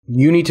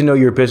you need to know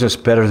your business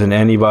better than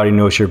anybody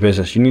knows your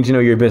business. You need to know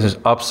your business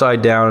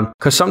upside down,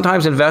 because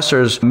sometimes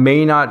investors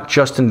may not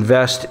just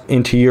invest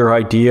into your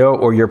idea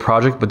or your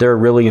project, but they're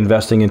really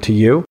investing into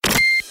you.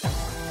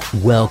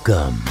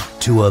 Welcome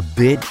to A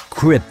Bit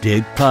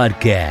Cryptic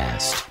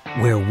Podcast,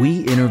 where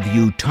we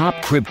interview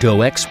top crypto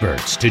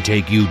experts to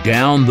take you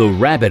down the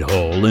rabbit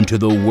hole into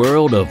the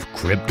world of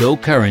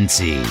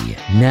cryptocurrency.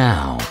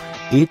 Now,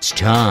 it's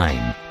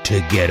time to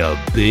get a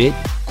bit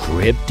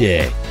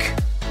cryptic.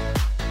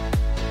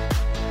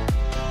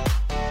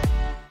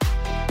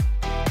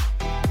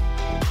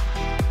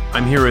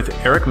 I'm here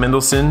with Erik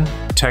Mendelson,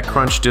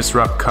 TechCrunch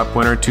Disrupt Cup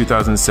winner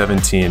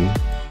 2017.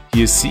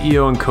 He is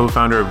CEO and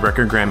co-founder of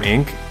Recordgram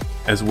Inc.,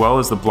 as well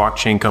as the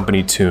blockchain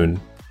company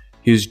Tune.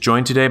 He is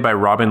joined today by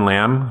Robin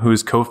Lamb, who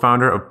is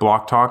co-founder of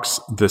Block Talks,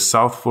 the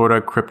South Florida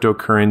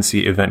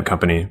cryptocurrency event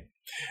company.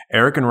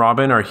 Erik and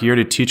Robin are here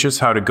to teach us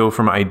how to go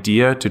from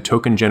idea to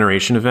token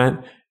generation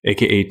event,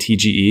 aka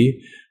TGE,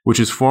 which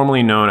is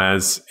formerly known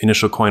as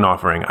Initial Coin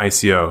Offering,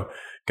 ICO.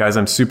 Guys,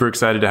 I'm super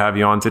excited to have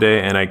you on today,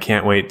 and I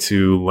can't wait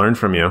to learn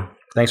from you.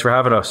 Thanks for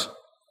having us.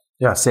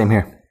 Yeah, same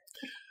here.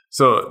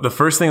 So the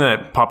first thing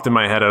that popped in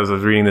my head as I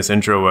was reading this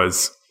intro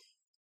was,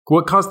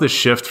 what caused the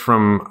shift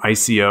from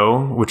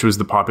ICO, which was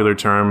the popular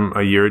term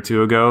a year or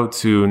two ago,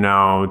 to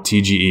now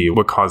TGE?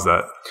 What caused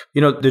that?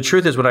 You know, the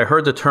truth is, when I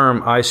heard the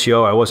term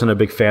ICO, I wasn't a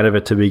big fan of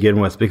it to begin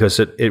with, because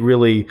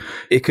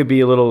it could be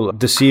a little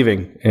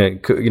deceiving,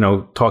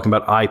 talking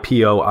about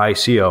IPO,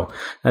 ICO.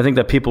 I think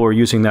that people were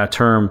using that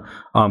term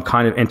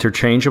kind of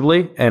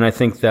interchangeably. And I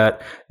think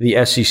that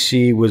the SEC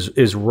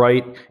is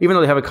right, even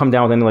though they haven't come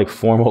down with any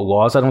formal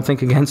laws, I don't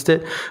think, against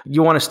it.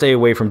 You want to stay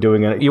away from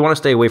doing it. You want to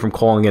stay away from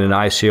calling it an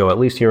ICO, at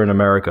least here in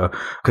America,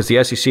 because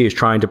the SEC is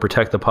trying to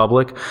protect the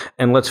public.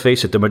 And let's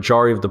face it, the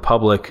majority of the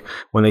public,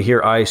 when they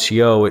hear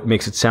ICO, it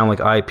makes it sound like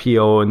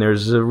IPO, and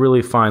there's a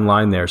really fine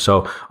line there.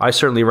 So I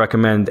certainly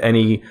recommend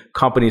any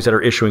companies that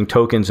are issuing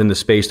tokens in the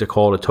space to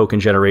call it a token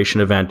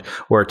generation event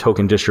or a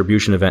token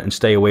distribution event, and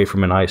stay away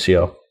from an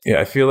ICO.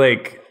 Yeah,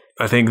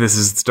 I think this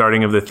is the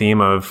starting of the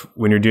theme of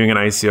when you're doing an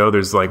ICO,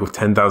 there's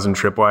 10,000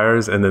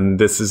 tripwires. And then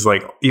this is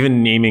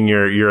even naming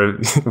your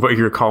what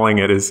you're calling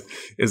it is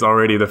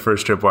already the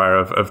first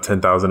tripwire of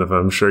 10,000 of them.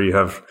 I'm sure you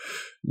have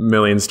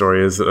million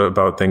stories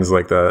about things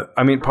like that.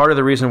 I mean, part of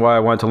the reason why I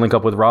wanted to link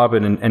up with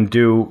Robin and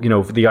do,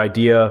 the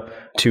idea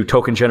to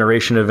token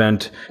generation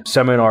event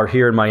seminar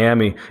here in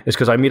Miami is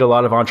because I meet a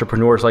lot of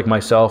entrepreneurs like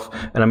myself,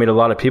 and I meet a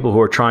lot of people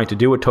who are trying to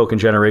do a token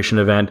generation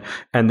event,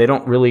 and they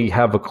don't really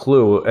have a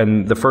clue.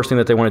 And the first thing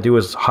that they want to do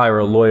is hire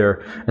a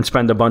lawyer and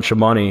spend a bunch of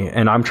money.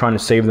 And I'm trying to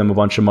save them a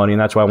bunch of money. And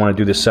that's why I want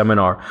to do this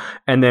seminar.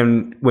 And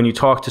then when you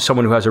talk to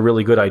someone who has a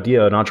really good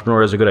idea, an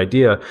entrepreneur has a good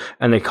idea,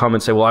 and they come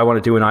and say, well, I want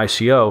to do an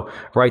ICO,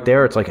 right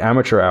there, it's like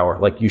amateur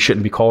hour. You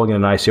shouldn't be calling it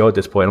an ICO at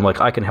this point. I'm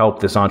like, I can help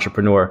this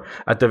entrepreneur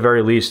at the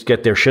very least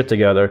get their shit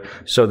together,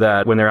 so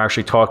that when they're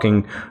actually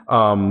talking,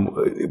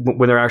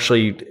 when they're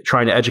actually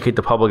trying to educate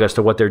the public as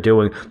to what they're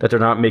doing, that they're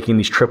not making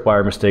these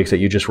tripwire mistakes that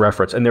you just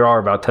referenced. And there are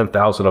about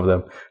 10,000 of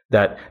them.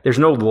 That there's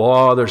no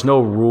law, there's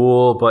no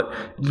rule, but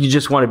you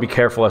just want to be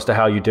careful as to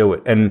how you do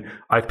it. And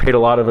I've paid a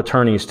lot of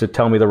attorneys to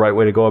tell me the right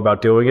way to go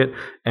about doing it.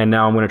 And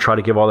now I'm going to try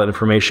to give all that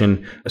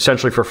information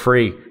essentially for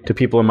free to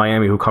people in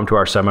Miami who come to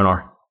our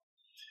seminar.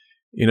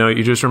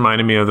 You just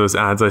reminded me of those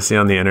ads I see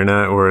on the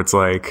internet where it's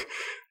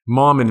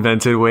mom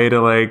invented a way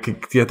to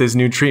get this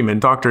new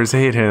treatment. Doctors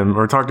hate him,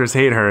 or doctors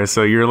hate her.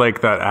 So you're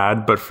like that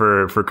ad, but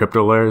for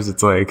crypto lawyers,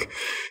 it's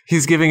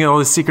he's giving all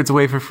his secrets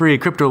away for free.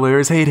 Crypto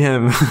lawyers hate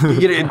him.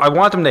 I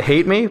want them to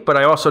hate me, but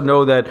I also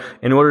know that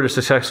in order to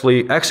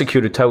successfully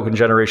execute a token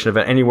generation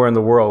event anywhere in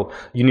the world,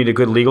 you need a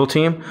good legal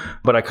team.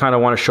 But I kind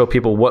of want to show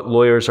people what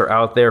lawyers are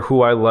out there,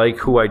 who I like,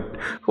 who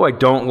I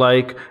don't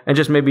like, and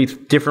just maybe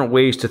different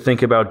ways to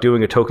think about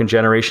doing a token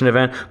generation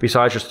event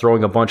besides just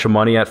throwing a bunch of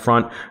money at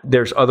front.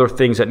 There's other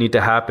things that need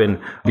to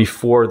happen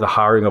before the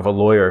hiring of a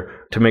lawyer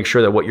to make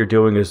sure that what you're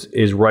doing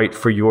is right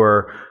for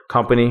your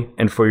company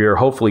and for your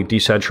hopefully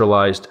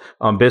decentralized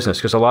business.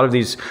 Because a lot of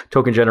these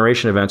token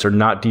generation events are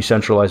not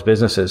decentralized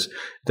businesses.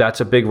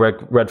 That's a big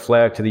red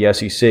flag to the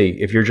SEC.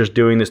 If you're just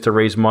doing this to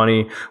raise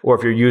money, or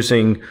if you're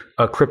using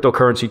a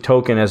cryptocurrency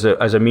token as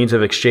a means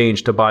of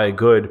exchange to buy a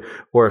good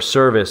or a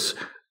service,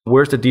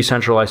 where's the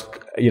decentralized,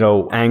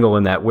 angle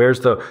in that?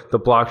 Where's the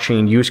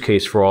blockchain use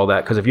case for all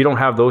that? Because if you don't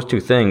have those two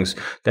things,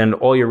 then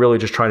all you're really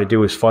just trying to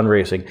do is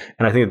fundraising.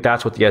 And I think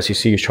that's what the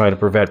SEC is trying to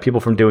prevent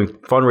people from doing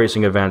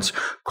fundraising events,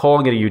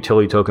 calling it a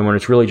utility token when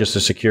it's really just a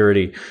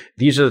security.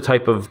 These are the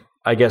type of,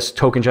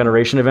 token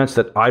generation events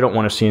that I don't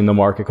want to see in the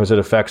market, because it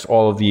affects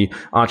all of the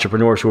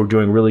entrepreneurs who are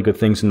doing really good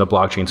things in the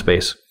blockchain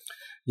space.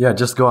 Yeah,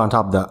 just go on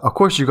top of that. Of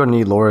course, you're going to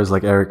need lawyers,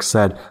 like Erik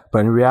said, but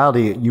in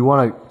reality, you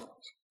want to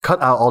cut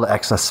out all the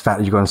excess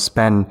fat you're going to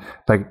spend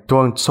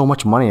throwing so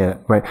much money at it,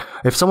 right?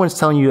 If someone's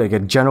telling you a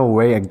general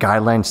way, a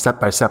guideline,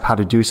 step by step how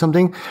to do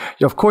something,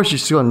 of course you're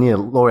still going to need a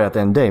lawyer at the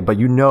end of the day, but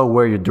you know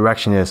where your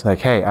direction is.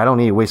 Hey, I don't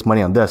need to waste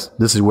money on this.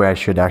 This is where I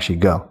should actually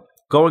go.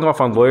 going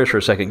off on lawyers for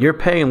a second, you're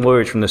paying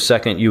lawyers from the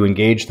second you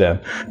engage them,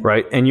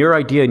 right? And your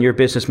idea and your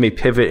business may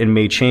pivot and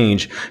may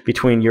change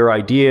between your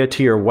idea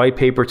to your white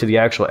paper to the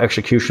actual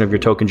execution of your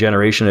token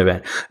generation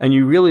event. And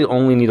you really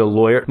only need a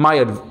lawyer.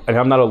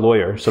 I'm not a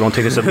lawyer, so don't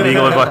take this as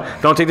legal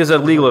advice. Don't take this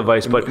as legal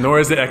advice, but nor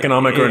is it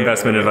economic or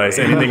investment advice.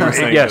 Anything you're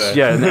saying. Yes,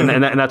 today. yeah,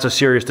 and that's a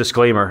serious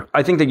disclaimer.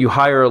 I think that you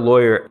hire a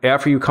lawyer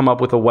after you come up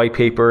with a white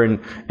paper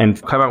and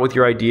come out with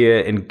your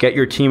idea and get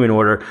your team in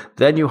order.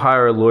 Then you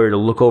hire a lawyer to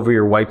look over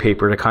your white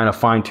paper to kind of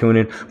fine tune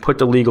it, put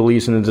the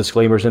legalese and the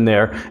disclaimers in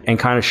there, and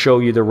kind of show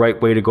you the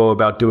right way to go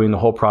about doing the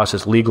whole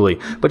process legally.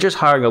 But just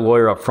hiring a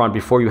lawyer up front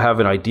before you have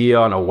an idea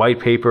on a white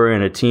paper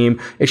and a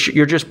team,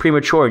 you're just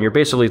premature, and you're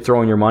basically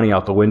throwing your money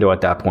out the window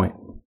at that point.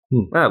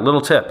 Yeah,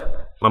 little tip.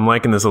 I'm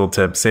liking this little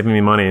tip, saving me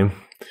money.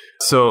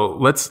 So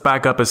let's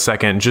back up a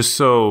second, just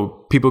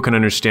so people can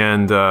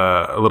understand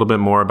a little bit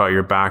more about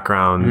your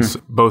backgrounds,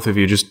 both of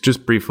you,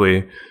 just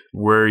briefly,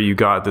 where you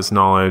got this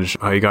knowledge,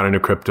 how you got into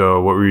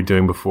crypto, what were you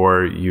doing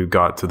before you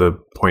got to the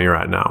point you're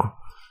at now?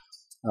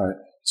 All right.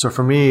 So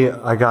for me,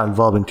 I got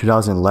involved in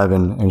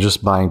 2011 and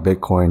just buying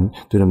Bitcoin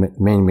through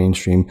the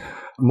mainstream.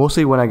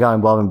 Mostly when I got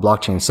involved in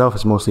blockchain itself,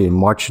 it's mostly in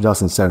March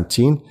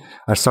 2017.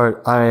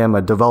 I am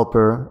a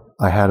developer.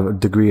 I had a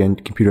degree in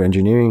computer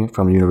engineering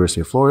from the University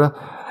of Florida.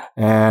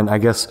 And I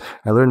guess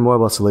I learned more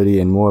about Solidity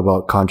and more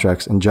about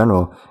contracts in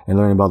general and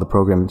learning about the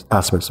program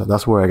aspects. So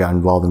that's where I got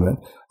involved in it.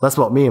 Less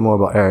about me and more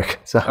about Erik.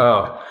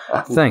 So.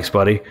 Thanks,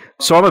 buddy.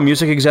 So I'm a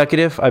music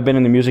executive. I've been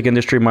in the music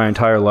industry my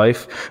entire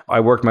life.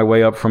 I worked my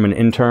way up from an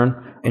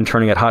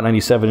interning at Hot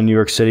 97 in New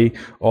York City,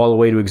 all the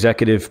way to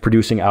executive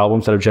producing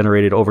albums that have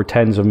generated over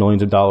tens of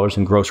millions of dollars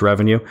in gross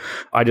revenue.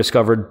 I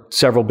discovered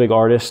several big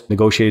artists,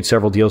 negotiated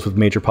several deals with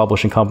major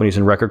publishing companies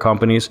and record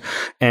companies.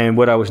 And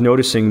what I was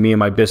noticing, me and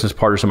my business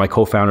partners and my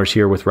co-founders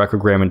here with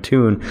Recordgram and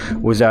Tune,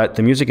 was that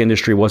the music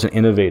industry wasn't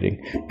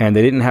innovating. And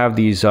they didn't have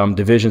these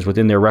divisions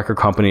within their record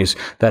companies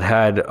that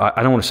had,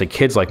 I don't want to say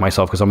kids like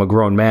myself because I'm a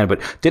grown man,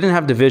 but didn't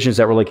have divisions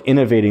that were like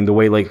innovating the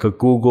way like a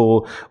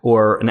Google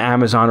or an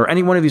Amazon or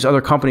any one of these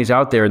other companies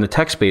out there in the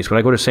tech space. When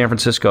I go to San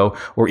Francisco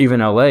or even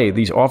LA,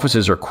 these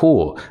offices are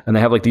cool, and they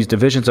have like these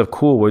divisions of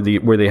cool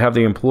where they have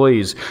the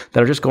employees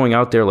that are just going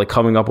out there like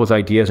coming up with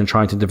ideas and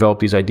trying to develop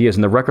these ideas,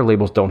 and the record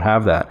labels don't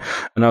have that.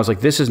 And I was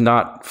like, this is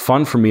not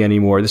fun for me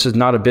anymore. This is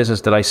not a business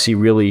that I see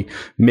really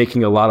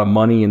making a lot of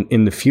money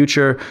in the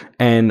future,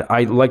 and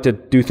I like to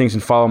do things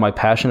and follow my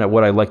passion at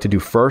what I like to do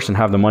first and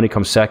have the money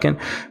come second.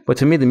 But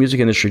to me, the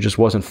music industry just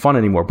wasn't fun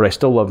anymore, but I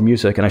still love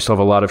music and I still have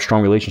a lot of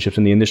strong relationships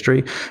in the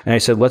industry. And I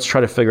said, let's try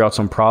to figure out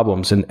some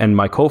problems. And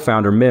my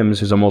co-founder,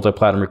 Mims, who's a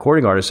multi-platinum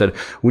recording artist, said,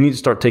 we need to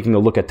start taking a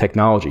look at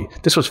technology.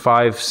 This was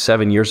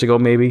 5-7 years ago,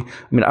 maybe. I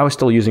mean, I was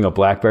still using a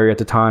BlackBerry at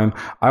the time.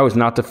 I was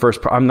not the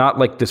first, I'm not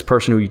like this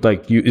person who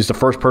is the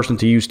first person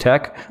to use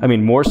tech. I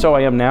mean, more so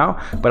I am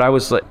now, but I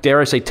was like,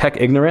 dare I say, tech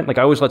ignorant. Like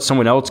I always let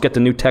someone else get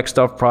the new tech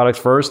stuff products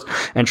first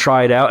and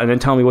try it out and then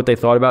tell me what they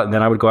thought about it, and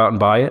then I would go out and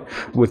buy it.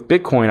 With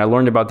Bitcoin, I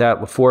learned about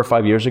that 4 or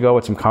 5 years ago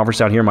at some conference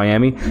down here in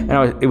Miami,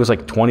 and it was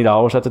like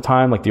 $20 at the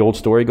time, like the old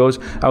story goes.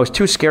 I was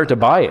too scared to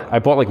buy it. I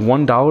bought like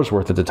 $1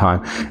 worth at the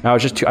time, and I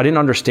was just I didn't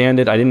understand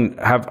it. I didn't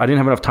have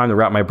enough time to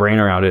wrap my brain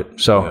around it.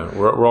 So yeah,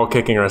 we're all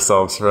kicking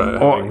ourselves for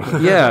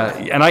yeah,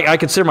 and I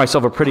consider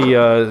myself a pretty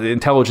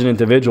intelligent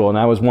individual, and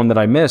that was one that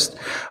I missed.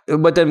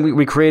 But then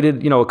we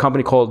created a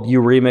company called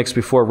Remix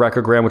before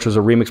Recordgram, which was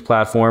a remix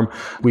platform.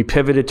 We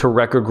pivoted to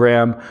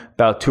Recordgram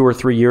about 2 or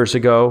 3 years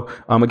ago.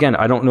 Again,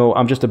 I don't know.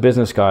 I'm just a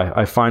business guy.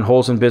 I find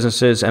holes in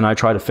businesses and I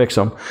try to fix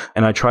them,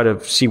 and I try to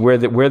see where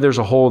there's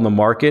a hole in the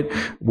market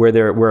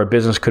where a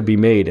business could be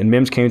made. And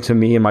Mims came to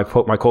me and my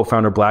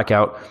co-founder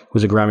Blackout,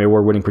 who's a Grammy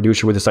Award-winning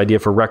producer, with this idea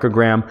for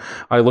Recordgram.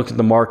 I looked at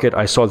the market.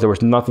 I saw there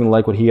was nothing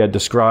like what he had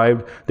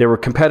described. There were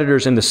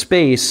competitors in the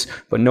space,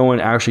 but no one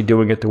actually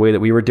doing it the way that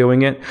we were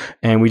doing it.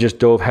 And we just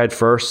dove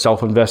headfirst,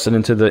 self-invested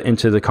into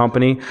the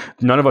company.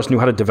 None of us knew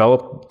how to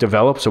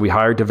develop, so we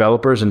hired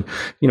developers, and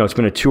it's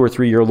been a 2 or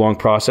 3 year long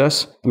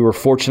process. We were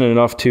fortunate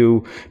enough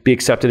to be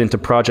accepted into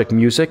Project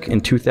Music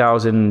in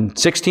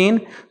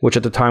 2016, which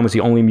at the time was the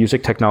only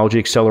music technology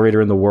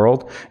accelerator in the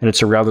world, and it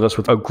surrounded us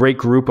with a great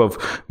group of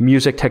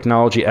music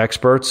technology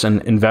experts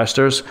and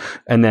investors.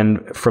 And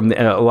then from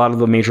a lot of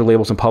the major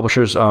labels and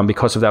publishers,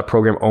 because of that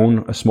program,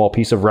 own a small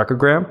piece of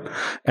Recordgram.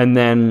 And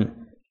then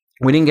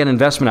we didn't get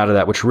investment out of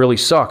that, which really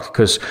sucked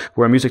because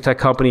we're a music tech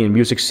company in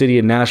Music City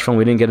in Nashville, and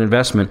we didn't get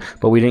investment,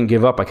 but we didn't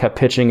give up. I kept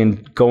pitching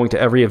and going to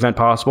every event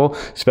possible,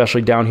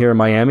 especially down here in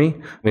Miami.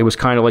 It was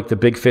kind of like the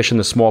big fish in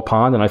the small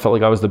pond, and I felt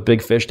like I was the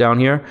big fish down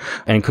here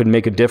and could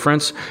make a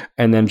difference,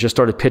 and then just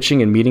started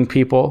pitching and meeting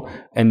people.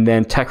 And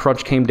then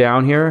TechCrunch came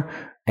down here,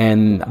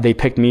 And they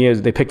picked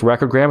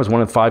Recordgram as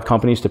one of 5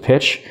 companies to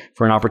pitch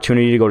for an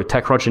opportunity to go to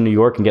TechCrunch in New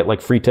York and get like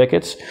free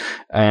tickets.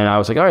 And I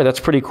was like, all right, that's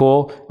pretty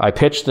cool. I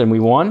pitched and we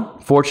won.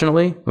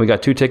 Fortunately, we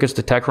got 2 tickets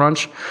to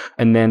TechCrunch.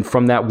 And then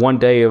from that one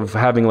day of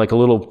having like a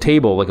little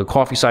table, like a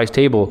coffee-sized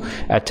table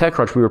at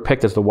TechCrunch, we were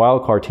picked as the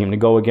wildcard team to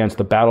go against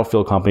the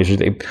Battlefield companies.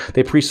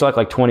 They pre-select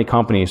like 20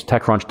 companies,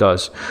 TechCrunch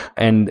does.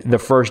 And the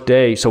first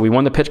day, so we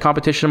won the pitch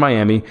competition in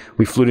Miami.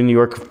 We flew to New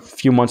York a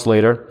few months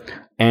later.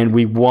 And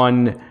we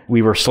won.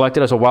 We were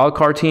selected as a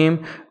wildcard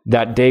team.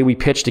 That day we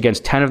pitched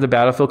against 10 of the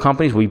Battlefield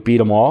companies. We beat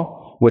them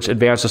all, which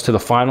advanced us to the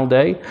final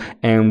day.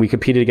 And we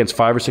competed against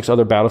 5 or 6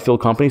 other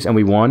Battlefield companies, and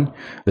we won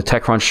the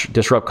TechCrunch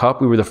Disrupt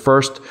Cup. We were the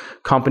first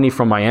company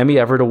from Miami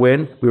ever to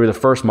win. We were the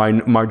first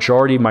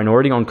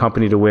minority-owned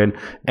company to win.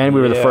 And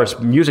we were the first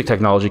music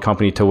technology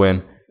company to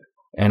win.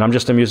 And I'm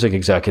just a music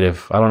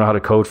executive. I don't know how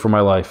to code for my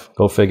life.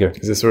 Go figure.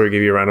 Is this where we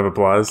give you a round of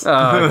applause? Oh,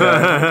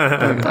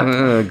 God.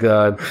 Oh,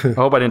 God. I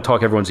hope I didn't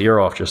talk everyone's ear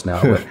off just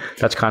now, but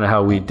that's kind of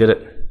how we did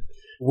it.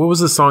 What was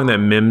the song that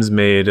Mims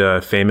made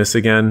famous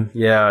again?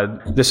 Yeah,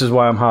 This Is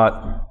Why I'm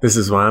Hot. This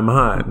is why I'm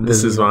hot.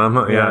 This is why I'm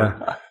hot.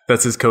 Yeah.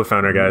 That's his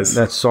co-founder, guys.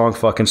 That song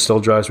fucking still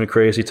drives me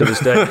crazy to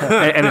this day.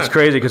 and it's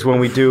crazy because when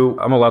we do,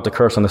 I'm allowed to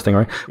curse on this thing,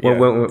 right? Yeah,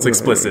 it's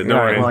explicit. Don't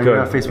worry. Well, you're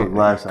on Facebook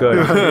Live. So.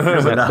 Good.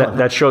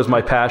 that shows my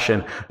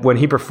passion. When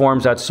he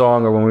performs that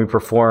song, or when we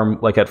perform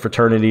like at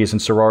fraternities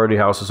and sorority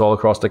houses all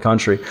across the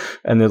country,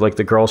 and then like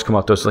the girls come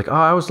up to us like, "Oh,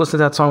 I was listening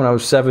to that song when I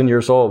was 7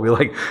 years old."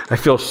 I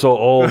feel so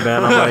old,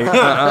 man.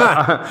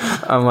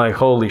 I'm like,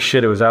 holy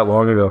shit, it was that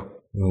long ago.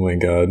 Oh my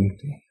God.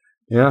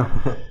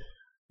 Yeah.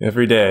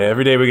 Every day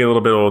we get a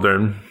little bit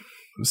older.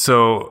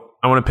 So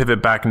I want to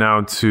pivot back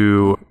now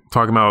to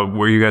talking about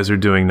what you guys are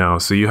doing now.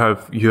 So you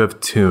have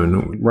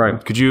Tune.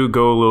 Right. Could you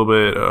go a little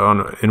bit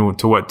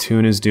into what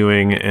Tune is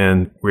doing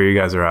and where you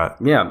guys are at?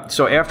 Yeah.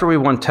 So after we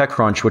won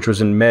TechCrunch, which was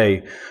in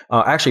May,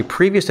 actually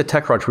previous to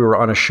TechCrunch, we were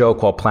on a show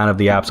called Planet of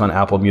the Apps on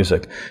Apple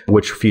Music,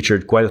 which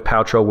featured Gwyneth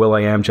Paltrow,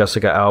 will.i.am,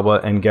 Jessica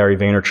Alba, and Gary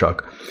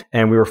Vaynerchuk.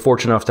 And we were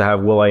fortunate enough to have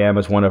will.i.am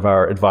as one of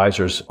our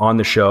advisors on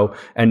the show,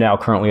 and now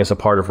currently as a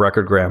part of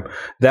Recordgram.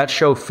 That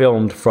show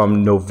filmed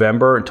from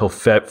November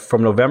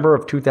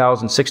of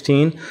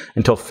 2016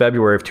 until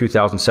February of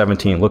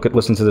 2017.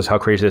 Listen to this, how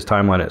crazy this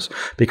timeline is.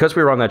 Because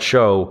we were on that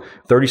show,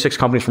 36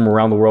 companies from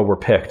around the world were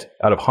picked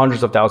out of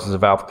hundreds of thousands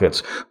of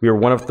applicants. We were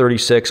one of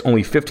 36.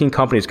 Only 15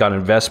 companies got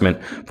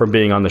investment from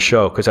being on the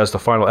show, because as the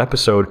final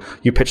episode,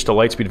 you pitched to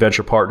Lightspeed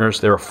Venture Partners.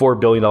 They're a $4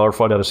 billion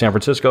fund out of San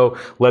Francisco,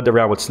 led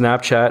around with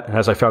Snapchat, and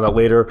as I found out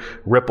later,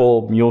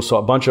 Ripple, MuleSoft,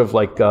 a bunch of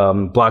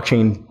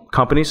blockchain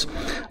companies.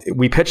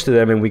 We pitched to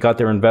them and we got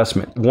their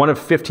investment. One of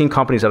 15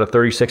 companies out of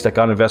 36 that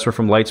got investment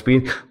from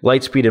Lightspeed.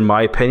 Lightspeed, in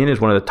my opinion,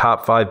 is one of the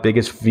top 5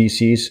 biggest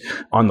VCs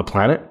on the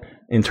planet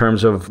in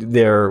terms of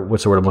their,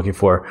 what's the word I'm looking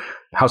for,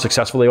 how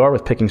successful they are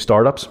with picking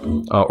startups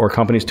or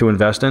companies to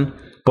invest in.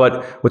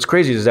 But what's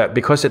crazy is that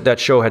because that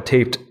show had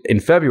taped in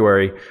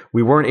February,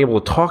 we weren't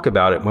able to talk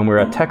about it when we were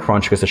at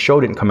TechCrunch because the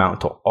show didn't come out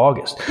until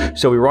August.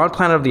 So we were on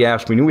Planet of the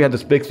Apps. We knew we had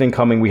this big thing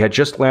coming. We had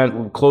just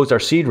closed our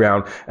seed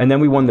round, and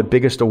then we won the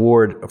biggest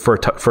award for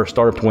a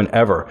startup to win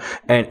ever.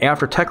 And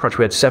after TechCrunch,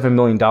 we had $7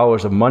 million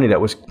of money that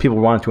was people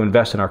wanted to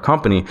invest in our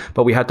company,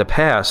 but we had to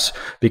pass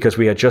because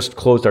we had just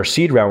closed our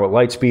seed round with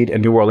Lightspeed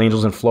and New World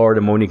Angels in Florida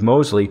and Monique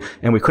Mosley,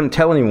 and we couldn't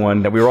tell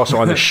anyone that we were also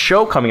on the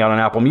show coming out on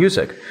Apple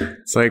Music.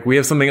 It's like, we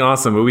have something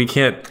awesome, but we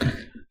can't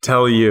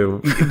tell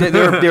you.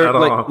 They're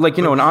like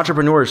an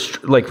entrepreneur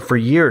for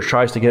years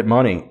tries to get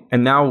money,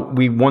 and now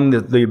we won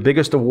the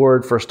biggest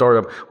award for a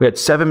startup. We had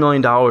 $7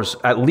 million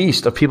at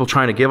least of people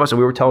trying to give us, and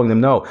we were telling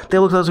them no. They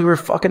looked at us like we were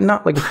fucking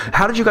nuts. Like,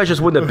 how did you guys just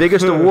win the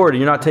biggest award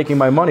and you're not taking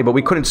my money? But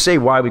we couldn't say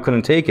why we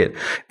couldn't take it.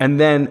 And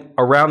then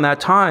around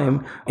that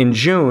time in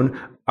June,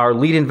 our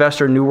lead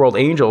investor, New World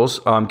Angels,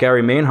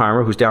 Gary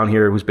Mainheimer,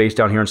 who's based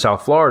down here in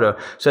South Florida,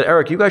 said,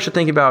 Erik, you guys should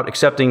think about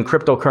accepting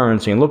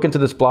cryptocurrency and look into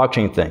this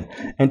blockchain thing.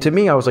 And to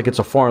me, I was like, it's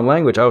a foreign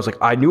language. I was like,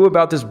 I knew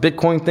about this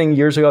Bitcoin thing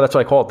years ago. That's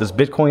what I call it, this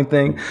Bitcoin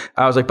thing.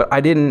 I was like, but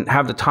I didn't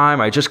have the time.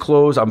 I just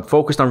closed. I'm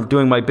focused on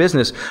doing my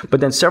business.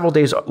 But then several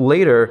days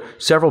later,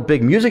 several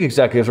big music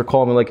executives were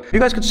calling me like, you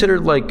guys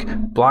considered like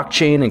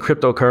blockchain and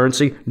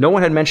cryptocurrency? No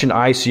one had mentioned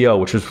ICO,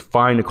 which was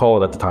fine to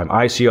call it at the time.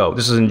 ICO.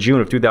 This is in June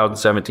of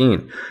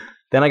 2017.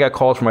 Then I got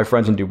calls from my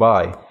friends in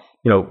Dubai,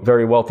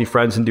 very wealthy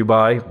friends in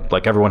Dubai,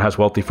 like everyone has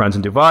wealthy friends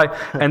in Dubai.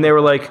 And they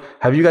were like,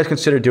 have you guys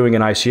considered doing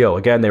an ICO?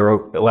 Again, they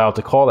were allowed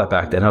to call that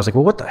back then. And I was like,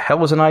 well, what the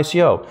hell is an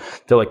ICO?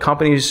 They're like,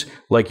 companies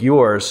like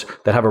yours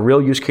that have a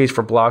real use case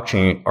for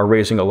blockchain are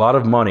raising a lot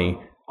of money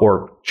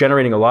or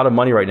generating a lot of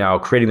money right now,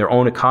 creating their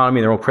own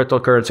economy, their own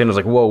cryptocurrency. And I was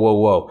like,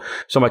 whoa.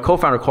 So my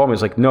co-founder called me.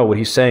 He's like, no, what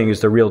he's saying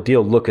is the real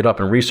deal. Look it up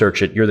and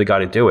research it. You're the guy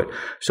to do it.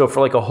 So for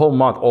like a whole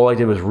month, all I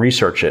did was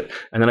research it.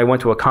 And then I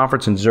went to a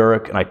conference in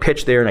Zurich and I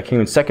pitched there and I came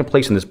in second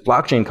place in this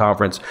blockchain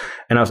conference.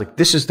 And I was like,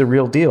 this is the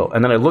real deal.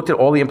 And then I looked at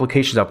all the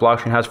implications that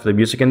blockchain has for the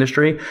music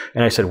industry.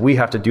 And I said, we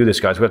have to do this,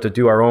 guys. We have to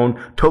do our own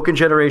token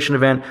generation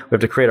event. We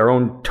have to create our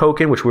own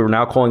token, which we were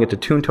now calling it the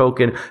Tune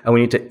token. And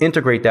we need to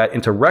integrate that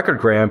into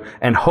Recordgram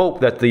and hope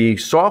that the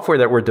software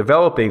that we're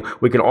developing,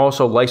 we can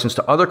also license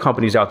to other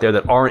companies out there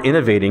that aren't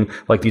innovating,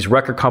 like these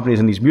record companies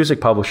and these music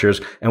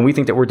publishers. And we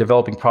think that we're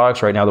developing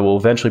products right now that will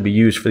eventually be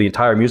used for the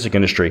entire music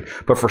industry.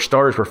 But for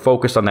starters, we're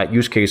focused on that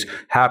use case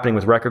happening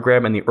with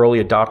Recordgram and the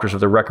early adopters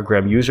of the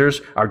Recordgram users,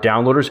 our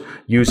downloaders,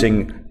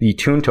 using the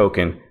Tune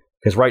token.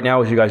 Because right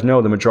now, as you guys know,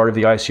 the majority of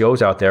the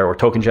ICOs out there or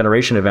token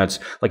generation events,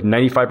 like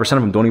 95%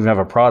 of them don't even have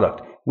a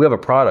product. We have a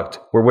product.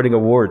 We're winning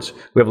awards.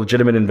 We have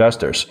legitimate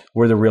investors.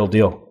 We're the real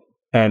deal.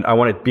 And I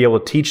want to be able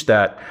to teach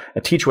that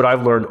and teach what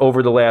I've learned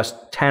over the last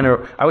 10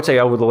 or I would say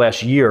over the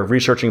last year of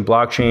researching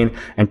blockchain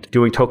and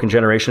doing token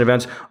generation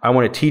events. I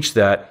want to teach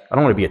that. I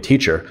don't want to be a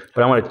teacher,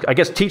 but I want to, I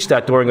guess, teach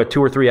that during a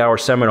 2 or 3 hour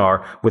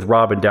seminar with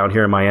Robin down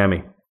here in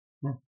Miami.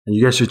 And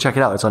you guys should check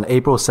it out. It's on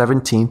April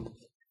 17th.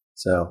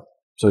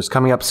 So it's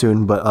coming up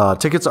soon, but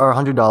tickets are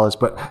 $100,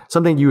 but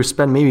something you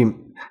spend maybe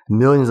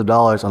millions of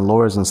dollars on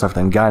lawyers and stuff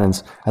and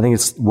guidance. I think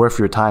it's worth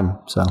your time.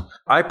 So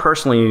I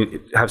personally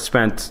have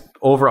spent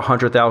over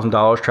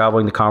 $100,000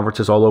 traveling to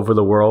conferences all over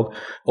the world,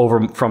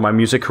 from my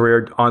music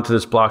career onto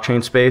this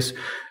blockchain space.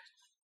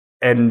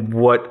 And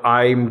what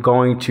I'm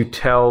going to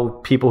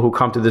tell people who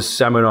come to this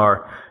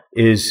seminar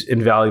is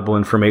invaluable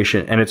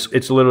information. And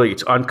it's literally,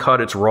 it's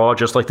uncut, it's raw,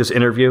 just like this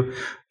interview.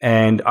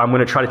 And I'm going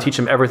to try to teach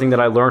them everything that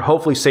I learned,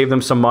 hopefully save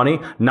them some money,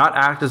 not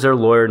act as their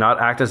lawyer,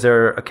 not act as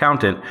their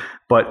accountant,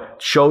 but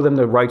show them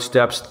the right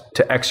steps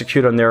to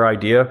execute on their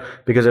idea.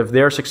 Because if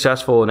they're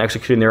successful in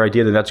executing their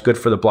idea, then that's good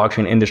for the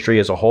blockchain industry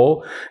as a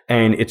whole.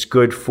 And it's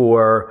good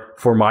for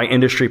my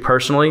industry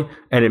personally.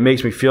 And it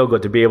makes me feel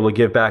good to be able to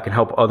give back and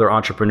help other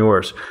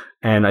entrepreneurs.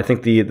 And I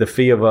think the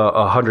fee of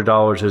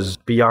 $100 is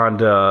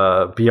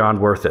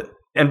beyond worth it.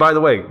 And by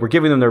the way, we're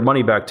giving them their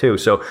money back too.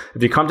 So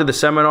if you come to the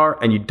seminar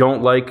and you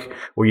don't like,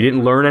 or you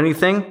didn't learn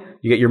anything,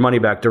 you get your money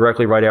back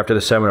directly right after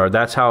the seminar.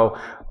 That's how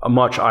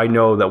much I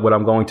know that what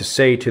I'm going to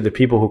say to the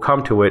people who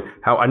come to it,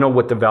 how I know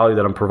what the value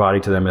that I'm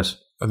providing to them is.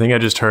 I think I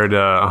just heard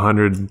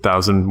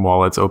 100,000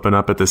 wallets open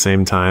up at the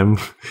same time.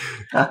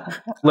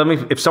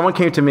 If someone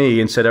came to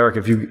me and said, Eric,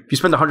 if you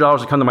spend $100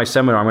 to come to my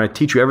seminar, I'm going to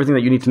teach you everything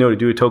that you need to know to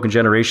do a token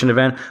generation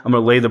event. I'm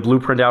going to lay the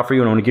blueprint out for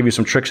you, and I'm going to give you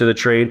some tricks of the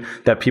trade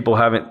that people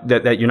haven't,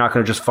 that you're not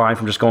going to just find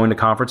from just going to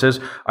conferences.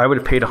 I would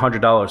have paid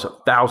 $100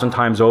 1,000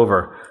 times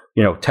over,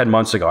 10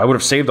 months ago. I would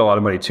have saved a lot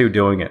of money too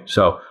doing it.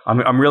 So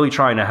I'm really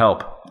trying to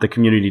help the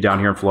community down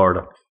here in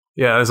Florida.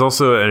 Yeah, as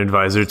also an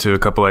advisor to a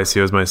couple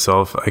ICOs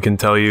myself, I can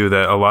tell you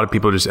that a lot of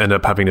people just end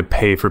up having to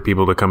pay for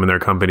people to come in their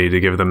company to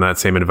give them that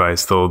same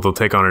advice. They'll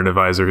take on an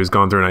advisor who's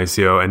gone through an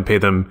ICO and pay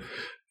them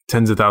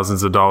tens of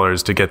thousands of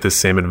dollars to get this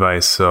same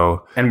advice.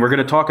 So, and we're going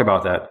to talk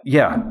about that.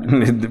 Yeah,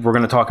 we're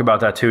going to talk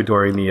about that too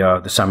during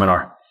the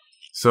seminar.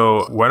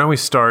 So why don't we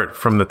start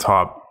from the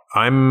top?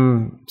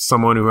 I'm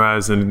someone who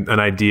has an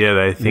idea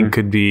that I think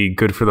could be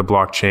good for the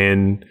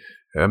blockchain.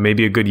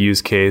 Maybe a good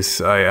use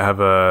case. I have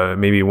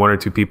maybe 1 or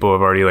 2 people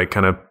have already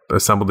kind of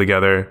assembled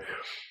together.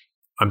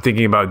 I'm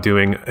thinking about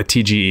doing a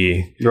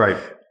TGE. Right.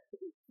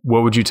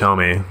 What would you tell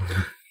me?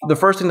 The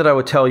first thing that I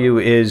would tell you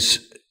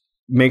is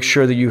make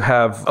sure that you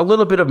have a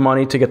little bit of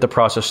money to get the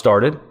process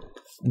started.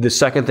 The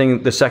second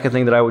thing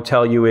that I would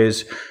tell you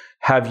is,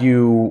 have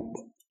you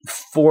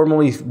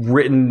formally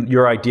written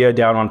your idea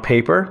down on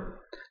paper?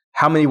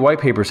 How many white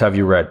papers have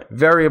you read?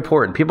 Very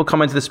important. People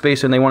come into the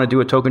space and they want to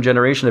do a token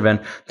generation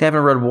event. They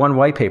haven't read one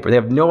white paper. They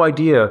have no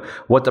idea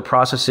what the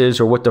process is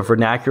or what the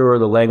vernacular or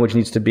the language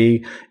needs to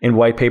be in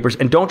white papers.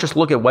 And don't just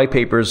look at white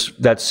papers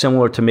that's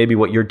similar to maybe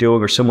what you're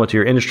doing or similar to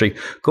your industry.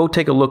 Go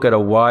take a look at a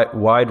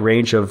wide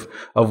range of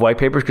white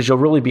papers, because you'll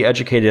really be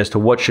educated as to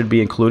what should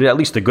be included, at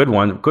least the good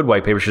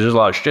white papers, because there's a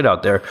lot of shit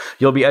out there.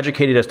 You'll be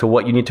educated as to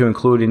what you need to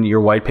include in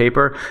your white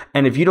paper.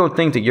 And if you don't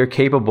think that you're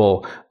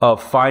capable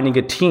of finding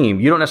a team,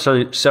 you don't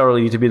necessarily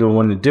need to be the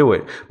one to do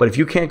it. But if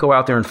you can't go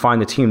out there and find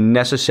the team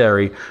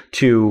necessary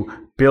to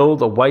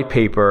build a white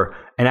paper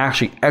and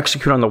actually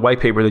execute on the white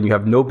paper, then you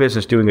have no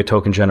business doing a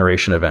token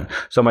generation event.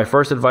 So my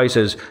first advice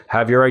is,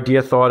 have your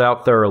idea thought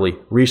out thoroughly,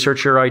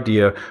 research your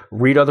idea,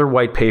 read other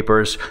white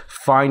papers,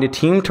 find a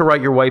team to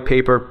write your white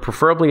paper,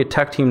 preferably a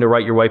tech team to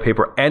write your white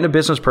paper, and a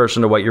business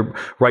person to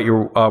write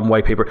your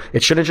white paper.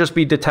 It shouldn't just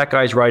be the tech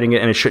guys writing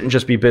it, and it shouldn't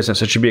just be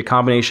business. It should be a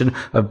combination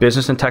of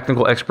business and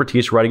technical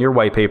expertise writing your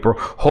white paper.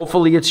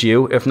 Hopefully it's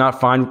you. If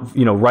not,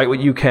 write what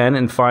you can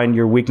and find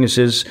your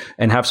weaknesses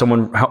and have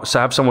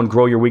someone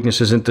grow your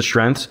weaknesses into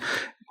strengths.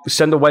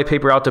 Send the white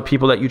paper out to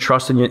people that you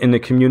trust in the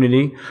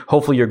community.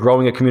 Hopefully you're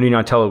growing a community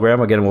on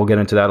Telegram. Again, we'll get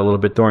into that a little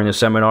bit during the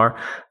seminar.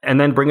 And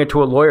then bring it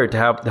to a lawyer to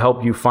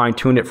help you fine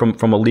tune it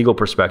from a legal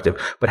perspective.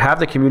 But have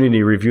the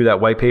community review that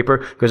white paper,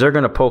 because they're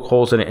going to poke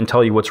holes in it and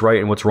tell you what's right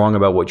and what's wrong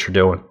about what you're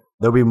doing.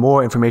 There'll be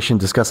more information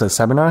discussed at the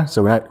seminar.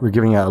 So we're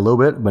giving out a little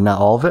bit, but not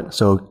all of it.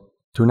 So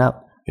tune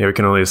out. Yeah, we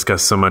can only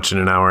discuss so much in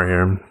an hour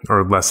here,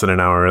 or less than an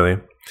hour really.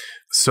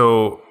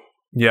 So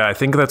yeah, I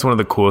think that's one of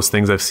the coolest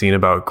things I've seen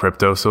about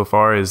crypto so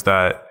far, is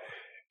that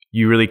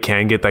you really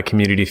can get that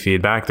community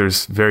feedback.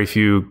 There's very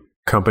few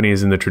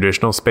companies in the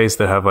traditional space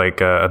that have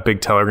a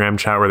big Telegram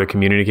chat where they're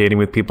communicating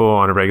with people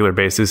on a regular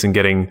basis and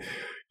getting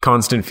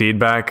constant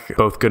feedback,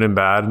 both good and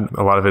bad.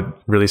 A lot of it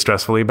really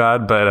stressfully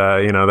bad,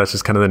 but that's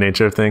just kind of the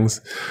nature of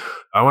things.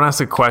 I want to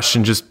ask a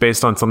question just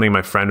based on something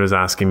my friend was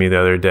asking me the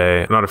other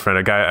day. Not a friend,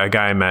 a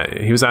guy I met.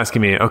 He was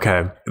asking me,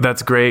 okay,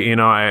 that's great.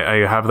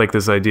 I have like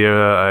this idea.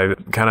 I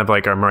kind of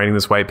like, I'm writing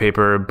this white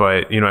paper,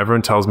 but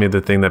everyone tells me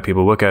the thing that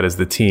people look at is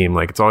the team.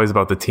 Like it's always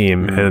about the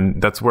team. Mm-hmm.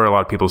 And that's where a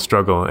lot of people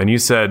struggle. And you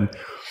said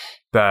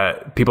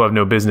that people have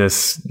no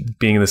business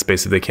being in the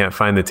space if they can't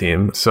find the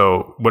team.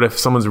 So what if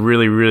someone's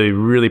really, really,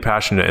 really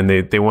passionate and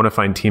they want to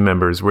find team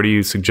members? Where do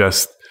you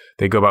suggest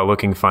they go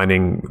about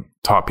finding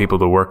top people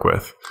to work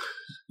with?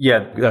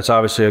 Yeah, that's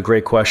obviously a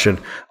great question.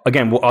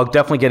 Again, I'll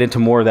definitely get into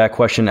more of that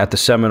question at the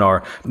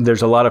seminar.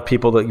 There's a lot of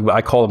people that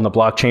I call them the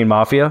blockchain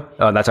mafia.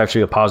 That's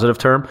actually a positive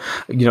term.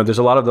 There's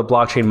a lot of the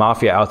blockchain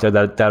mafia out there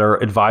that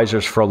are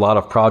advisors for a lot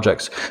of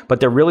projects, but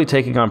they're really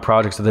taking on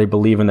projects that they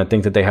believe in, that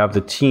think that they have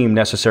the team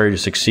necessary to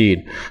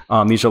succeed.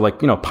 These are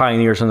like,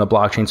 pioneers in the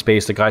blockchain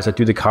space, the guys that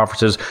do the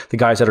conferences, the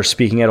guys that are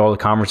speaking at all the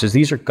conferences.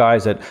 These are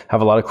guys that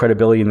have a lot of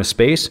credibility in the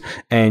space,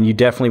 and you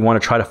definitely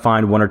want to try to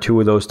find one or two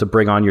of those to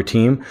bring on your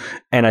team.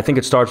 And I think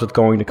it starts with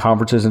going to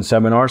conferences and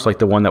seminars like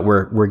the one that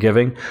we're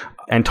giving,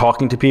 and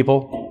talking to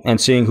people and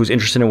seeing who's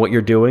interested in what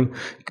you're doing.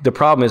 The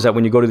problem is that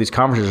when you go to these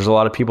conferences, there's a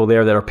lot of people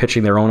there that are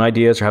pitching their own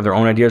ideas or have their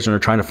own ideas and are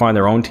trying to find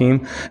their own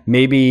team.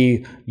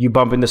 Maybe you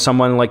bump into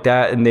someone like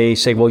that and they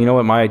say, well, you know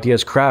what, my idea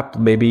is crap.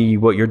 Maybe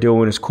what you're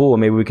doing is cool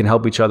and maybe we can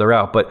help each other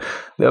out. But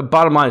the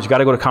bottom line is you got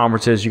to go to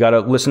conferences. You got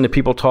to listen to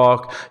people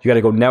talk. You got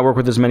to go network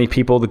with as many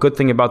people. The good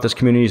thing about this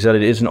community is that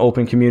it is an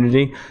open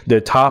community. The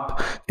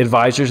top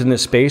advisors in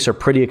this space are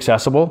pretty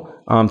accessible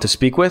to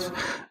speak with.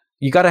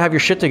 You got to have your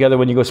shit together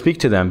when you go speak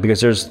to them,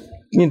 because there's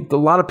a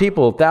lot of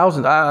people,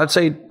 thousands, I'd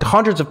say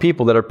hundreds of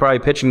people that are probably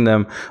pitching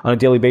them on a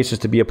daily basis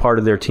to be a part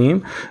of their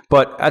team.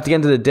 But at the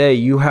end of the day,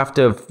 you have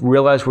to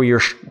realize where your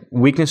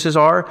weaknesses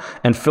are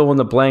and fill in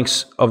the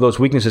blanks of those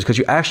weaknesses, because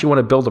you actually want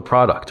to build a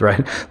product,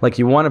 right? Like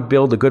you want to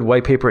build a good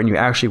white paper and you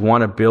actually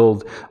want to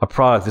build a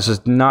product. This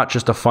is not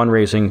just a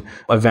fundraising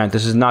event.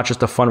 This is not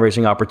just a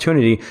fundraising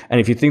opportunity.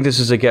 And if you think this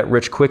is a get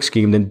rich quick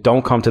scheme, then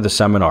don't come to the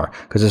seminar,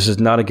 because this is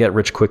not a get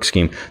rich quick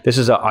scheme. This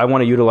is I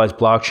want to utilize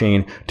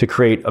blockchain to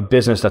create a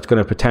business that's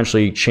going to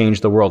potentially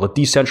change the world, a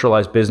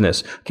decentralized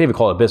business. I can't even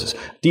call it a business.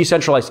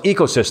 Decentralized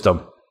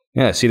ecosystem.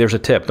 Yeah, see, there's a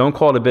tip. Don't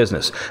call it a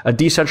business. A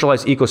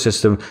decentralized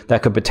ecosystem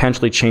that could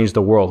potentially change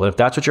the world. And if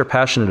that's what you're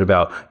passionate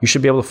about, you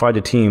should be able to find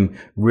a team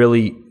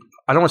really,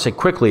 I don't want to say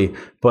quickly,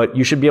 but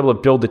you should be able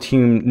to build the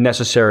team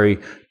necessary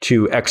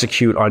to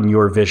execute on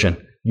your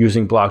vision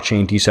using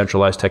blockchain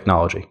decentralized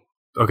technology.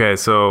 Okay,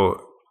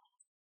 so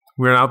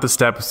we're out the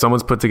step.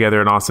 Someone's put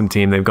together an awesome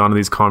team. They've gone to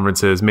these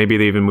conferences. Maybe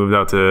they even moved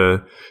out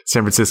to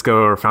San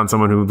Francisco or found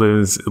someone who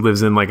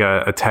lives in like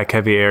a tech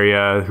heavy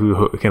area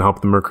who can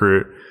help them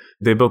recruit.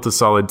 They built a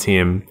solid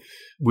team.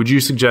 Would you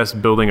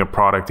suggest building a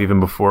product even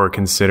before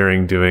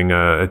considering doing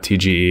a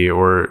TGE,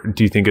 or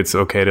do you think it's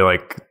okay to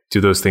like do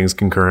those things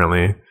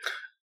concurrently?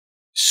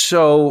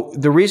 So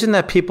the reason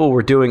that people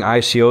were doing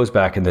ICOs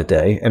back in the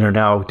day and are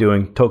now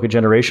doing token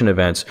generation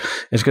events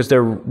is because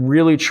they're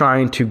really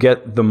trying to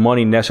get the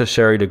money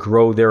necessary to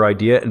grow their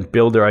idea and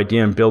build their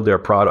idea and build their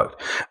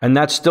product. And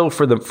that's still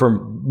for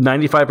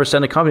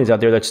 95% of companies out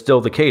there, that's still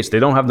the case. They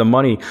don't have the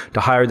money to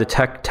hire the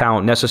tech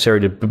talent necessary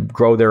to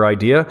grow their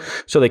idea.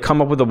 So they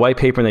come up with a white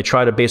paper and they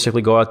try to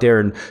basically go out there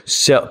and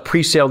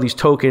pre-sale these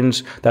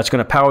tokens that's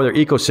going to power their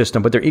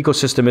ecosystem, but their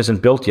ecosystem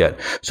isn't built yet.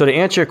 So to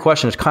answer your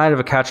question, it's kind of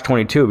a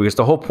catch-22, because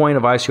the whole point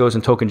of ICOs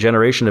and token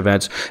generation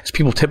events is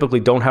people typically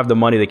don't have the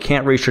money. They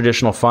can't raise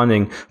traditional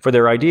funding for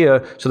their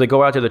idea. So they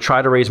go out there to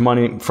try to raise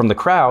money from the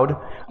crowd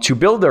to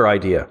build their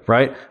idea,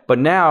 right? But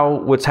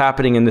now what's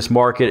happening in this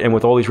market and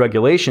with all these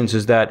regulations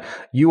is that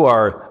you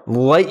are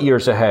light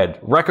years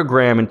ahead.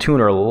 Recordgram and Tune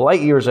are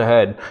light years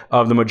ahead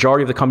of the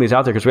majority of the companies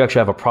out there, because we actually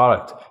have a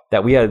product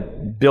that we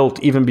had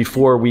built even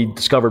before we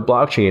discovered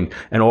blockchain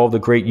and all the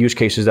great use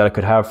cases that it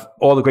could have,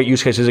 all the great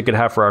use cases it could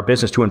have for our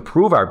business to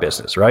improve our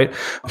business, right?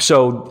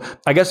 So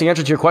I guess the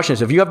answer to your question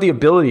is, if you have the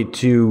ability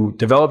to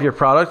develop your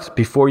product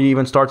before you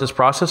even start this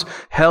process,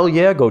 hell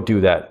yeah, go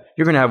do that.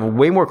 You're going to have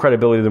way more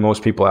credibility than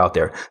most people out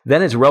there.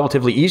 Then it's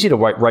relatively easy to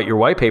write your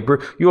white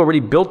paper. You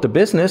already built the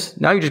business.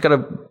 Now you just got to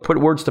put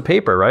words to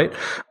paper, right?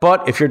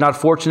 But if you're not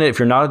fortunate, if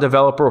you're not a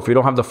developer, if you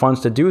don't have the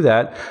funds to do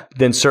that,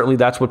 then certainly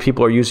that's what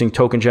people are using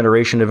token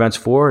generation events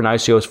for and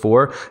ICOs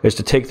for, is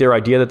to take their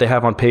idea that they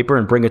have on paper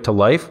and bring it to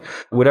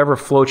life. Whatever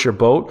floats your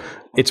boat.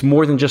 It's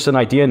more than just an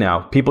idea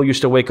now. People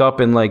used to wake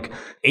up in like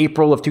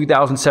April of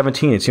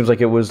 2017. It seems like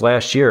it was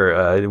last year.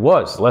 It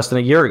was less than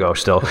a year ago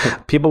still.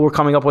 People were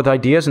coming up with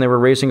ideas and they were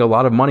raising a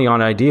lot of money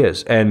on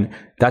ideas. And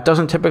that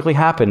doesn't typically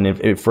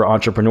happen for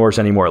entrepreneurs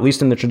anymore, at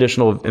least in the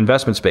traditional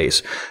investment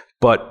space.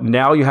 But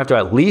now you have to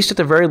at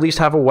the very least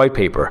have a white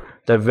paper.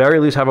 At the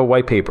very least have a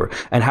white paper,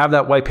 and have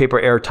that white paper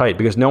airtight,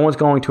 because no one's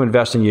going to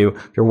invest in you.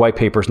 Your white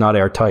paper is not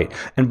airtight.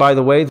 And by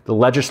the way, the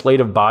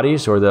legislative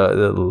bodies or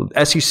the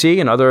SEC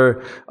and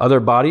other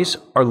bodies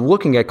are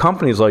looking at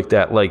companies like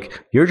that,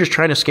 like you're just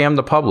trying to scam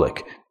the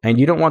public. And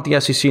you don't want the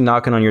SEC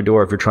knocking on your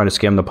door if you're trying to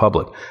scam the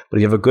public. But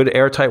if you have a good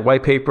airtight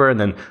white paper, and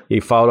then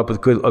you follow it up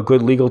with a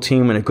good legal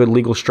team and a good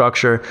legal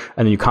structure,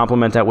 and then you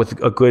complement that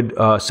with a good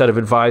set of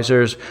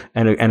advisors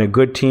and a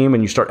good team,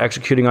 and you start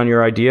executing on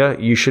your idea,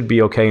 you should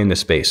be okay in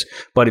this space.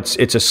 But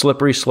it's a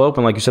slippery slope.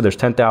 And like you said, there's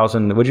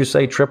 10,000, what'd you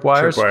say,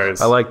 tripwires?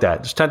 Tripwires. I like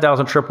that. There's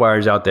 10,000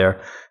 tripwires out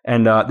there.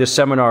 And this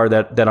seminar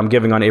that I'm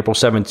giving on April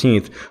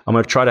 17th, I'm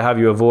going to try to have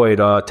you avoid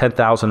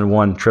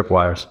 10,001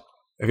 tripwires.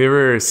 Have you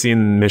ever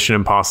seen Mission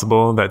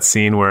Impossible? That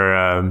scene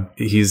where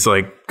he's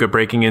like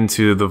breaking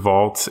into the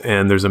vault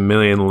and there's a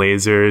million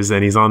lasers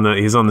and he's on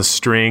the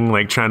string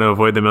like trying to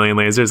avoid the million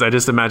lasers. I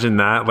just imagine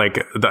that, like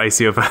the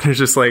ICO founders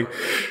just like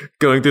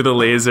going through the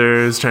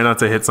lasers, trying not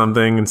to hit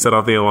something and set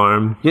off the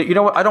alarm. You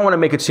know what? I don't want to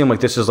make it seem like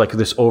this is like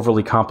this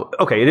overly complicated.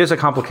 Okay, it is a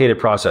complicated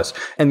process.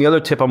 And the other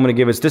tip I'm going to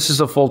give is this is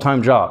a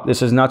full-time job.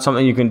 This is not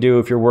something you can do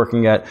if you're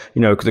working at,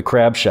 the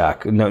Crab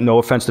Shack. No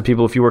offense to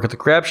people if you work at the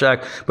Crab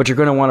Shack, but you're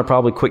going to want to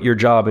probably quit your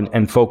job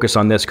and focus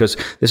on this, because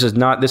this is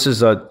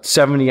a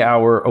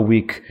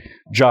 70-hour-a-week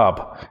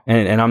job.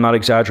 And I'm not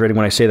exaggerating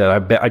when I say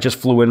that. I just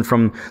flew in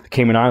from the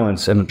Cayman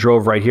Islands and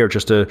drove right here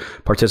just to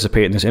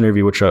participate in this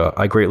interview, which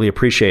I greatly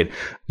appreciate.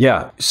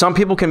 Yeah, some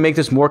people can make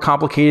this more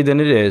complicated than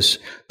it is.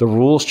 The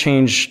rules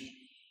change.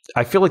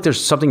 I feel like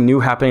there's something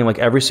new happening like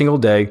every single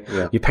day.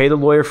 Yeah. You pay the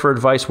lawyer for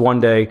advice one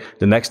day.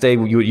 The next day,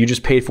 you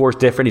just paid for is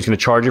different. He's going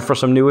to charge you for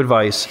some new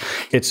advice.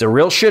 It's a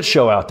real shit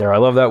show out there. I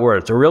love that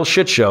word. It's a real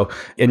shit show,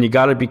 and you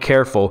got to be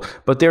careful.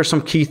 But there's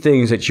some key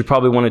things that you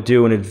probably want to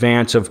do in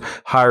advance of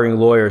hiring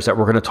lawyers that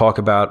we're going to talk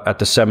about at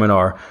the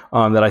seminar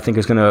that I think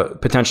is going to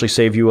potentially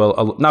save you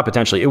not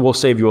potentially, it will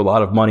save you a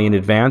lot of money in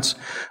advance.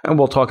 And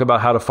we'll talk about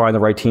how to find the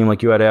right team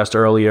like you had asked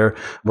earlier.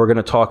 We're going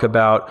to talk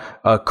about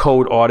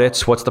code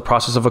audits. What's the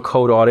process of a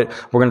code audit?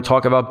 We're going to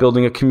talk about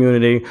building a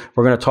community.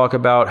 We're going to talk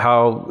about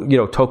how,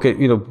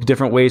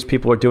 different ways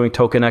people are doing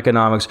token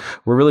economics.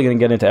 We're really going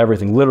to get into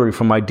everything, literally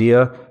from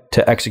idea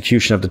to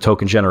execution of the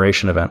token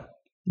generation event.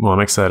 Well, I'm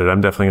excited. I'm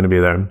definitely going to be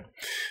there.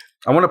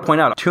 I want to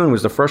point out, Tune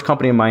was the first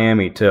company in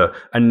Miami to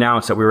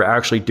announce that we were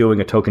actually doing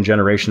a token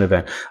generation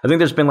event. I think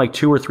there's been like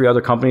 2 or 3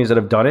 other companies that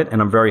have done it,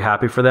 and I'm very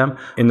happy for them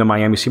in the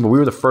Miami scene. But we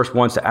were the first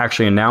ones to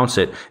actually announce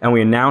it, and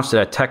we announced it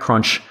at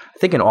TechCrunch, I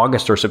think in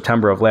August or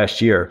September of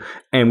last year.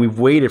 And we've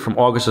waited from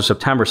August to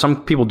September.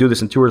 Some people do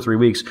this in 2 or 3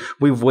 weeks.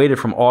 We've waited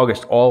from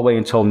August all the way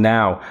until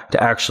now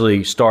to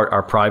actually start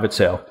our private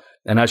sale.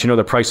 And as you know,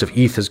 the price of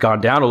ETH has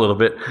gone down a little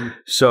bit.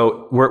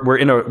 So we're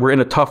in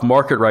a tough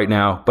market right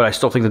now, but I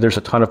still think that there's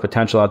a ton of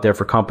potential out there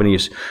for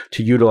companies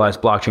to utilize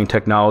blockchain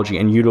technology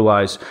and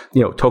utilize,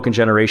 token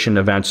generation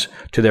events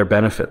to their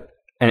benefit.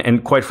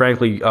 And quite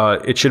frankly,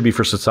 it should be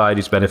for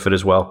society's benefit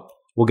as well.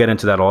 We'll get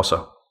into that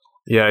also.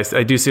 Yeah,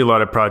 I do see a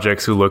lot of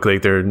projects who look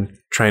like they're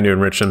trying to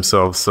enrich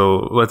themselves.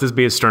 So let this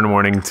be a stern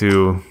warning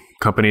to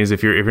companies.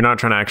 If you're not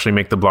trying to actually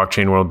make the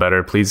blockchain world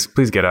better, please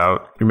get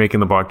out. You're making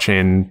the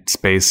blockchain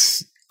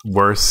space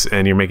worse,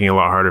 and you're making it a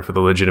lot harder for the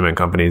legitimate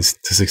companies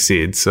to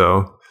succeed.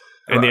 So,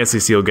 and the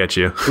SEC will get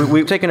you.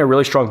 We've taken a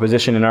really strong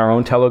position in our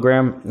own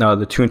Telegram.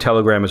 The Tune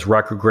Telegram is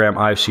Recordgram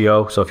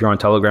ICO. So if you're on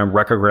Telegram,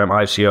 Recordgram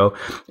ICO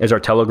is our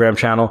Telegram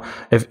channel.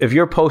 If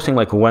you're posting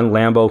like when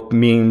Lambo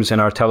memes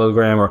in our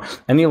Telegram or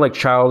any like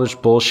childish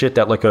bullshit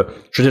that like a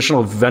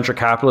traditional venture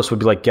capitalist would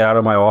be like, get out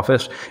of my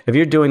office. If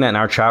you're doing that in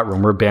our chat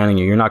room, we're banning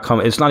you. You're not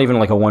coming. It's not even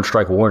like a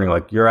 1-strike warning.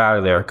 Like, you're out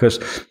of there, because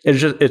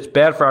it's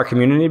bad for our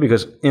community,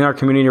 because in our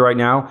community right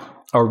now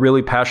are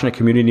really passionate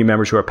community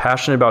members who are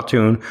passionate about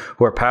Tune,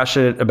 who are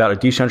passionate about a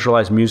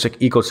decentralized music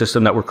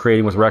ecosystem that we're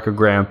creating with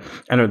Recordgram,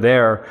 and are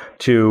there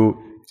to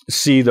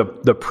see the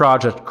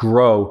project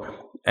grow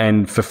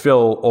and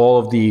fulfill all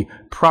of the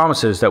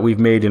promises that we've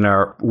made in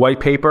our white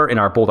paper, in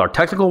both our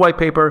technical white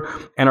paper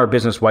and our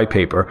business white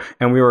paper.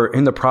 And we are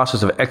in the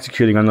process of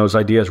executing on those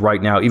ideas right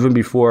now, even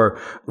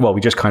before, we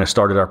just kind of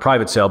started our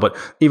private sale, but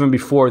even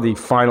before the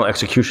final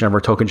execution of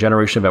our token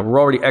generation event, we're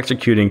already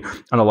executing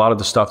on a lot of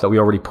the stuff that we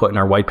already put in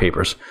our white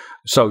papers.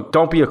 So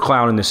don't be a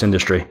clown in this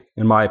industry,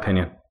 in my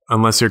opinion.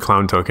 Unless you're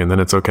clown token,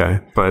 then it's okay.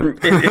 But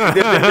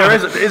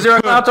is there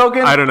a clown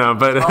token? I don't know,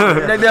 but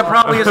there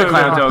probably is a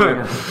clown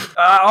token.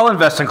 I'll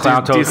invest in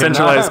clown token.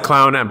 Decentralized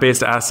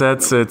clown-based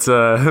assets. It's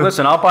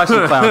Listen, I'll buy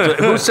some clown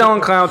token. Who's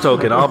selling clown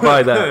token? I'll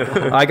buy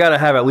that. I got to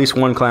have at least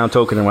one clown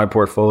token in my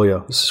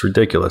portfolio. This is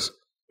ridiculous.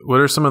 What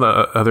are some of the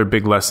other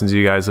big lessons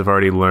you guys have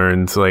already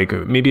learned? Like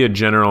maybe a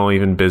general,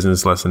 even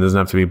business lesson. It doesn't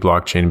have to be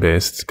blockchain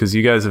based, because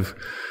you guys have.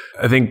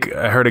 I think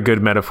I heard a good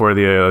metaphor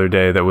the other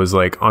day that was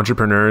like,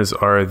 entrepreneurs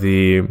are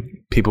the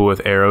people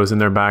with arrows in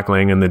their back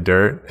laying in the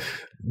dirt.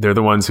 They're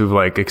the ones who've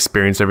like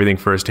experienced everything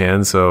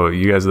firsthand. So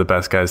you guys are the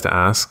best guys to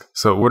ask.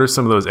 So what are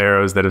some of those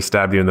arrows that have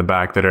stabbed you in the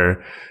back that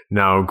are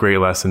now great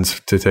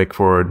lessons to take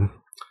forward?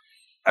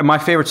 My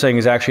favorite saying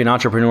is actually an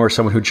entrepreneur is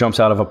someone who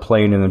jumps out of a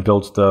plane and then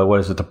builds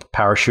the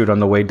parachute on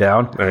the way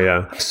down. Oh,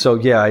 yeah. So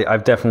yeah,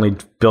 I've definitely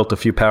built a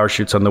few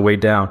parachutes on the way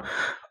down.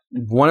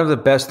 One of the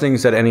best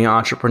things that any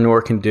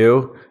entrepreneur can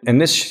do,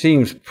 and this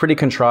seems pretty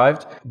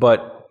contrived,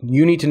 but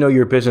you need to know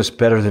your business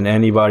better than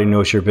anybody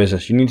knows your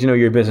business. You need to know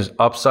your business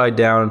upside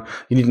down.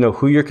 You need to know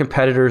who your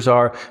competitors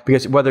are,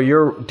 because whether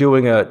you're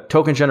doing a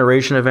token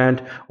generation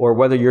event or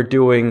whether if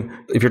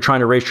you're trying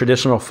to raise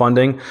traditional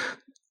funding,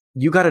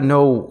 you got to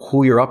know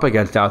who you're up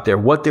against out there,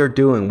 what they're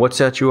doing, what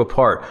sets you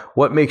apart,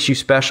 what makes you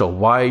special,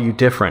 why are you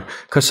different?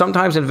 Because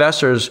sometimes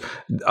investors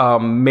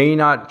may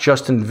not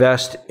just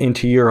invest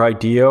into your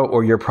idea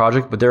or your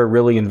project, but they're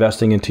really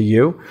investing into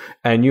you.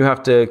 And you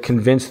have to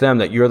convince them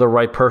that you're the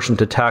right person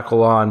to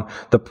tackle on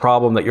the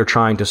problem that you're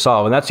trying to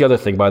solve. And that's the other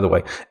thing, by the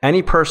way.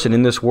 Any person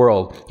in this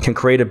world can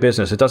create a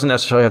business. It doesn't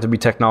necessarily have to be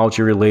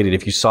technology related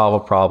if you solve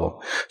a problem.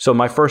 So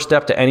my first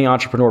step to any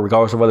entrepreneur,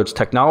 regardless of whether it's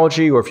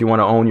technology or if you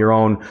want to own your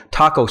own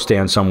taco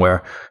stand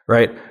somewhere,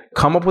 right?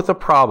 Come up with a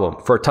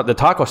problem for the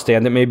taco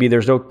stand that maybe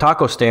there's no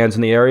taco stands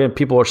in the area and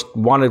people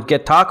want to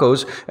get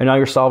tacos, and now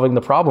you're solving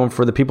the problem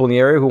for the people in the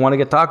area who want to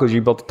get tacos. You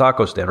built a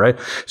taco stand, right?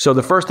 So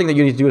the first thing that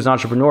you need to do as an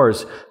entrepreneur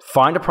is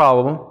find a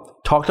problem,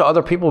 talk to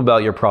other people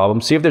about your problem,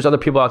 see if there's other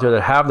people out there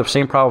that have the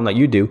same problem that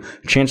you do.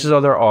 Chances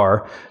are there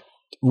are.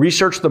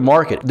 Research the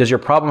market. Does your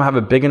problem have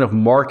a big enough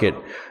market?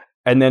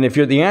 And then if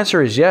the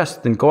answer is yes,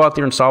 then go out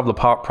there and solve the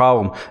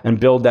problem and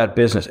build that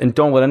business. And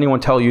don't let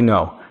anyone tell you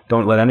no.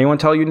 Don't let anyone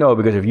tell you no,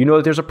 because if you know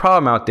that there's a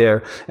problem out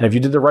there, and if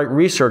you did the right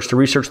research to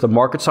research the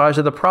market size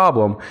of the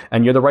problem,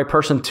 and you're the right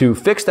person to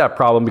fix that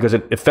problem because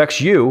it affects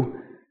you,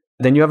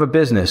 then you have a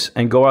business,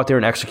 and go out there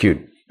and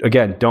execute.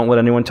 Again, don't let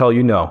anyone tell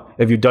you no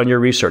if you've done your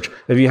research.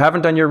 If you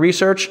haven't done your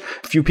research,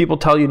 a few people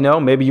tell you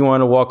no, maybe you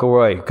want to walk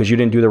away because you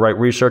didn't do the right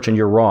research and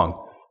you're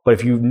wrong. But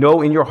if you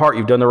know in your heart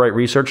you've done the right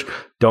research,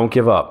 don't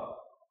give up.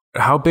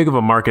 How big of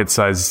a market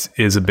size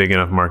is a big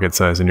enough market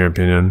size in your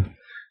opinion?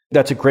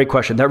 That's a great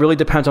question. That really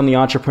depends on the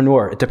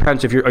entrepreneur. It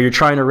depends if are you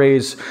trying to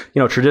raise,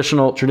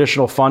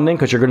 traditional funding,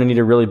 because you're going to need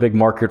a really big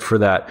market for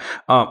that.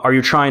 Are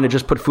you trying to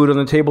just put food on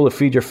the table to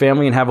feed your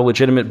family and have a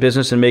legitimate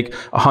business and make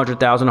 $100,000,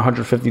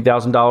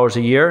 $150,000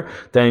 a year?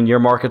 Then your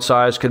market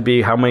size could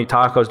be, how many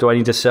tacos do I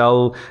need to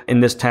sell in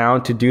this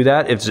town to do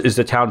that? Is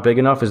the town big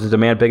enough? Is the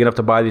demand big enough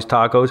to buy these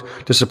tacos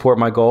to support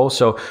my goals?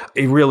 So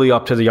it really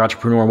up to the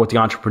entrepreneur and what the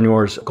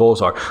entrepreneur's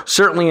goals are.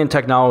 Certainly in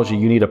technology,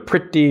 you need a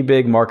pretty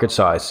big market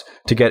size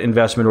to get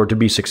investment or to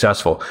be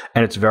successful.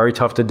 And it's very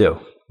tough to do.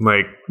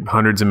 Like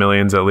hundreds of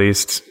millions at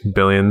least,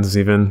 billions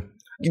even.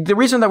 The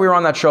reason that we were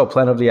on that show,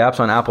 Planet of the Apps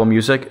on Apple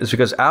Music, is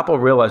because Apple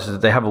realizes that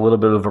they have a little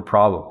bit of a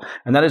problem.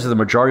 And that is the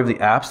majority of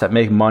the apps that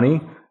make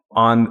money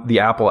on the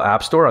Apple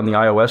App Store, on the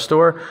iOS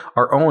store,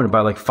 are owned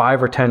by like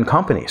 5 or 10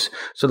 companies.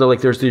 So they're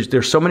like,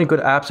 there's so many good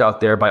apps out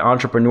there by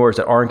entrepreneurs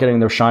that aren't getting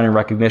their shine and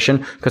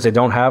recognition because they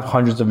don't have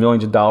hundreds of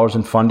millions of dollars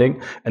in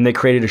funding. And they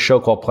created a show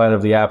called Planet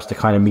of the Apps to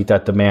kind of meet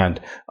that demand.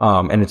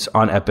 And it's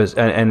on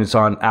it's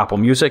on Apple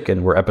Music,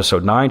 and we're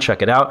episode 9.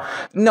 Check it out.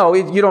 No,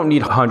 you don't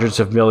need hundreds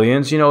of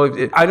millions. I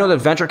know that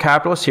venture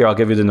capitalists, here, I'll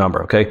give you the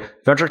number. Okay.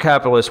 Venture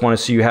capitalists want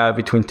to see you have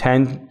between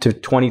 10 to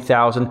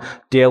 20,000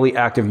 daily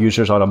active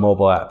users on a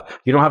mobile app.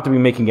 You don't have to be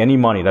making any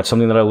money. That's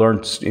something that I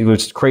learned. It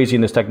was crazy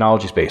in this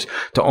technology space.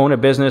 To own a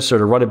business or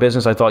to run a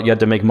business, I thought you had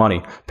to make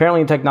money.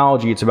 Apparently in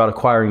technology, it's about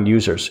acquiring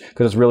users,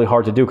 because it's really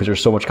hard to do because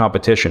there's so much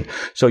competition.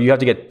 So you have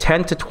to get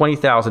 10 to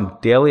 20,000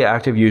 daily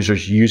active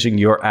users using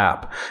your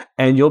app.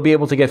 And you'll be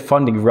able to get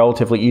funding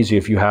relatively easy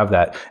if you have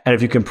that. And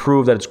if you can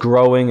prove that it's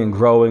growing and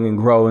growing and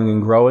growing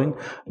and growing,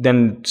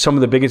 then some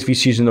of the biggest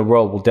VCs in the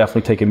world will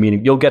definitely take a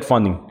meeting. You'll get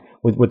funding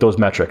with those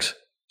metrics.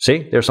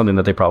 See, there's something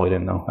that they probably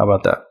didn't know. How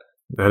about that?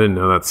 I didn't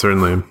know that,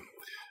 certainly.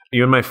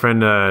 You and my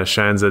friend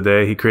Shayan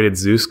Zadeh, he created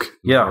Zoosk.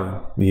 Yeah.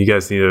 You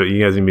guys need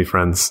to be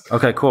friends.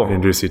 Okay, cool. I'll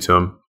introduce you to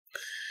him.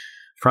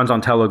 Friends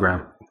on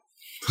Telegram.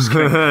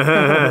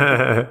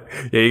 Yeah,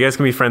 you guys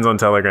can be friends on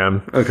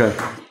Telegram. Okay.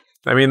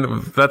 I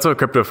mean, that's what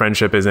crypto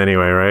friendship is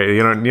anyway, right?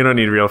 You don't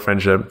need real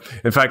friendship.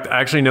 In fact, I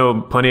actually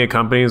know plenty of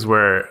companies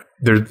where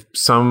there's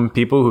some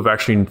people who've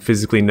actually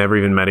physically never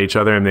even met each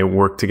other, and they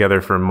work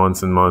together for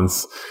months and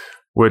months,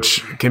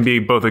 which can be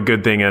both a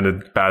good thing and a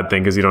bad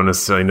thing because you don't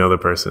necessarily know the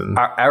person.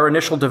 Our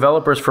initial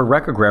developers for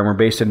Recordgram were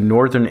based in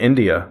northern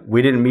India.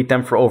 We didn't meet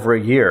them for over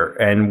a year,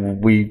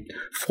 and we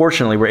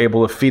fortunately were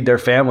able to feed their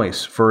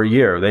families for a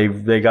year.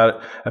 They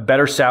got a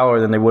better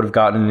salary than they would have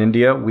gotten in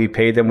India. We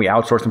paid them. We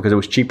outsourced them because it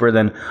was cheaper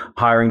than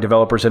hiring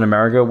developers in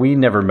America. We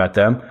never met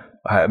them.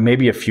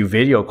 Maybe a few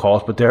video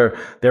calls, but their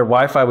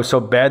Wi-Fi was so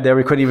bad that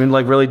we couldn't even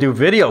really do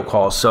video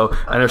calls. So,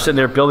 and they're sitting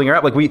there building our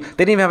app. They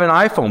didn't even have an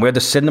iPhone. We had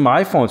to send them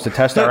iPhones to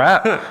test our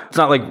app. It's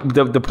not like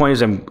the point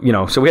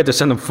is, so we had to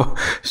send them.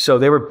 So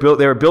they were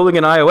building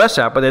an iOS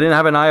app, but they didn't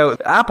have an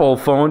Apple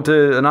phone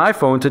to an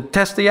iPhone to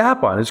test the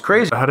app on. It's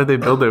crazy. How did they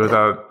build it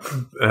without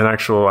an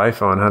actual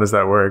iPhone? How does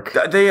that work?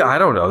 I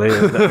don't know.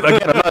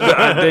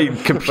 They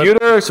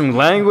computer, some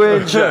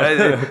language.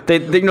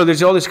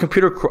 There's all these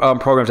computer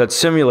programs that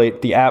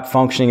simulate the app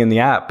functioning in the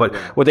app. But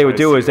what they would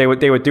do is they would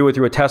do it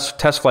through a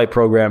test flight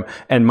program,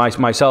 and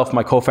myself,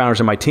 my co-founders,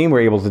 and my team were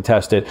able to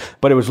test it.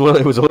 But it was a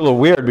little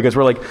weird because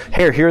we're like,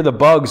 here are the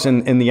bugs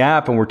in the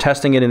app, and we're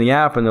testing it in the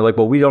app, and they're like,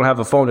 well, we don't have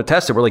a phone to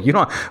test it. We're like,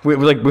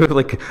 we're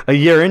like a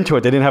year into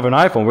it, they didn't have an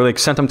iPhone. We're like,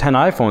 sent them 10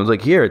 iPhones,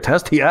 like, here,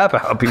 test the app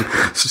out.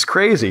 This is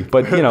crazy.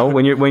 But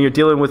when you're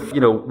dealing with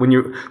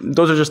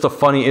those are just the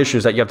funny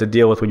issues that you have to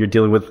deal with when you're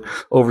dealing with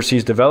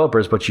overseas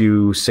developers. But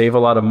you save a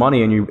lot of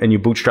money and you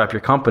bootstrap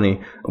your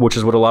company, which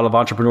is what a lot of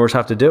entrepreneurs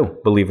have to do,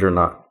 believe it or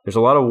not. There's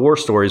a lot of war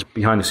stories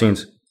behind the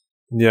scenes.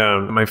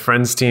 Yeah, my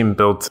friend's team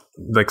built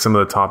like some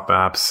of the top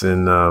apps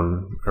in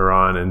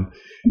Iran, and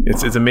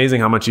it's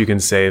amazing how much you can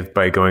save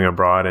by going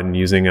abroad and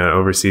using an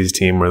overseas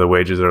team where the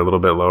wages are a little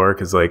bit lower,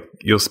 because like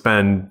you'll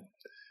spend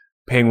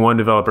paying one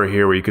developer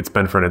here where you could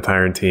spend for an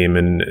entire team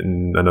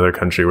in another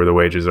country where the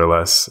wages are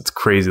less. It's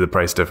crazy, the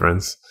price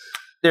difference.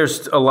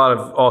 There's a lot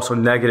of also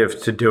negatives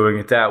to doing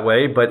it that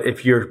way, but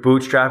if you're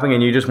bootstrapping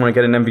and you just want to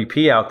get an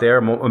MVP out there,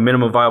 a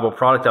minimum viable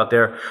product out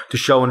there to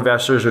show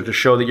investors or to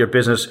show that your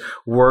business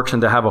works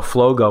and to have a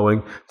flow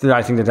going, then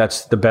I think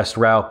that's the best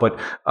route. But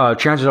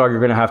chances are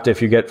you're going to have to,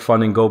 if you get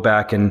funding, go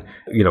back and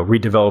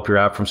redevelop your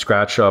app from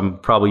scratch,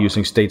 probably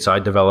using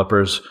stateside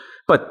developers,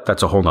 but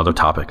that's a whole nother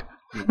topic.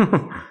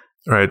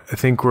 All right. I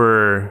think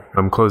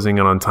I'm closing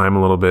in on time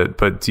a little bit,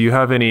 but do you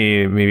have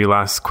any maybe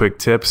last quick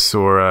tips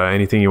or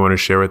anything you want to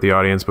share with the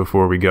audience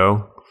before we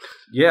go?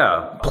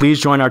 Yeah.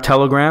 Please join our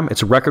Telegram.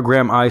 It's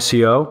Recordgram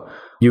ICO.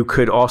 You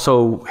could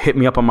also hit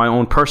me up on my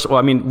own personal.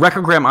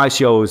 Recordgram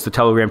ICO is the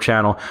Telegram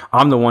channel.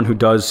 I'm the one who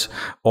does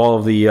all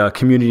of the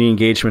community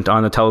engagement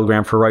on the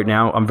Telegram for right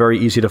now. I'm very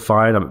easy to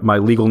find. My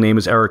legal name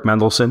is Erik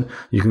Mendelson.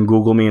 You can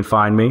Google me and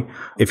find me.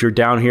 If you're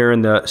down here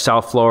in the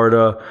South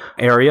Florida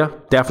area,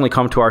 definitely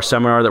come to our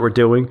seminar that we're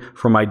doing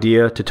from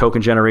idea to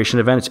token generation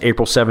event. It's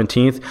April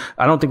 17th.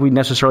 I don't think we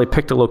necessarily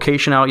picked a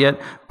location out yet,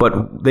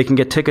 but they can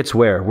get tickets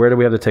where? Where do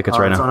we have the tickets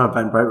right now? It's on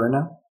Eventbrite right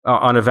now.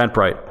 On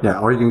Eventbrite. Yeah,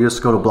 or you can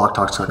just go to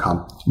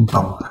blocktalks.com.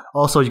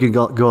 Also, you can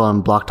go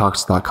on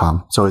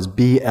blocktalks.com. So it's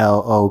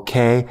BLOK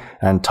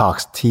and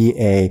talks,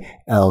 TALKS.com.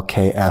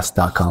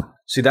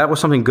 See, that was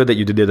something good that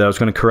you did that I was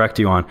going to correct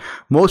you on.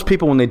 Most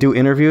people, when they do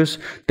interviews,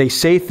 they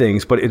say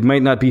things, but it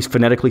might not be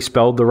phonetically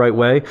spelled the right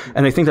way.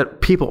 And they think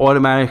that people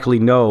automatically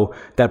know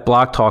that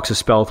Block Talks is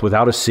spelled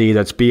without a C.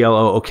 That's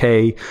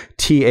BLOOKTALKS,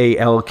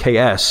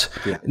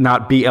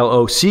 not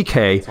BLOCK.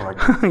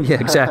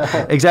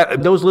 Yeah,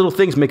 exactly. Those little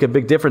things make a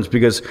big difference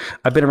because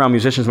I've been around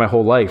musicians my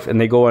whole life, and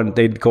they go on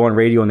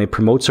radio and they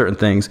promote certain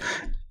things.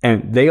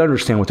 And they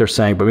understand what they're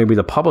saying, but maybe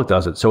the public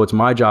doesn't. So it's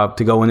my job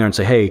to go in there and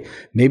say, hey,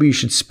 maybe you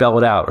should spell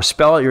it out, or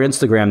spell out your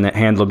Instagram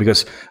handle,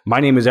 because my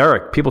name is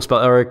Erik. People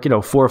spell Erik,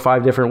 4 or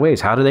 5 different ways.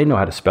 How do they know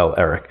how to spell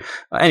Erik?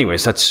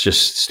 Anyways, that's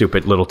just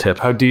stupid little tip.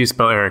 How do you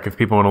spell Erik if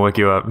people want to look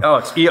you up? Oh,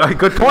 it's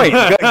good point.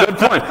 Good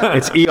point.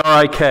 It's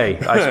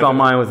ERIK. I spell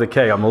mine with a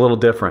K. I'm a little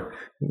different.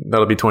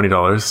 That'll be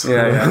 $20.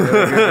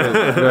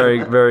 Yeah.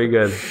 Very, very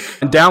good.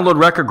 And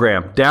download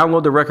Recordgram.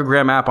 Download the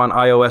Recordgram app on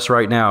iOS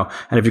right now.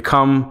 And if you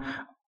come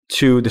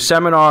to the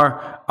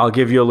seminar, I'll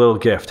give you a little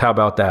gift. How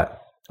about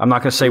that? I'm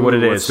not going to say what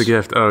it is. What's the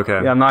gift? Oh,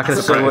 okay. Yeah, I'm not going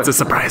to say what. It's a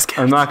surprise gift.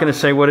 I'm not going to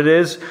say what it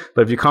is,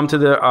 but if you come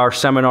to our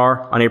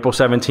seminar on April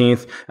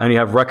 17th and you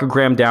have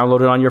Recordgram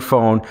downloaded on your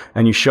phone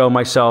and you show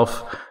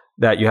myself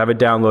that you have it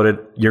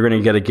downloaded, you're going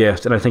to get a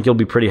gift, and I think you'll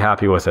be pretty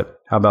happy with it.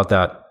 How about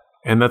that?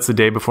 And that's the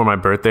day before my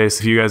birthday,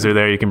 so if you guys are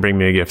there, you can bring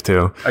me a gift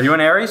too. Are you an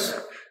Aries?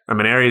 I'm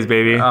an Aries,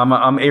 baby.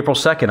 I'm April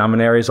 2nd. I'm an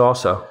Aries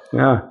also.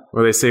 Yeah.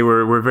 Well, they say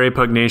we're very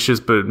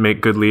pugnacious, but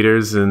make good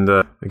leaders. And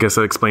I guess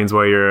that explains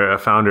why you're a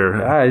founder,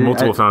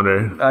 multiple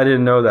founder. I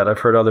didn't know that. I've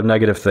heard other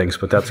negative things,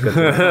 but that's good.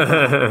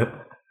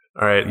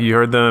 All right. You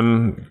heard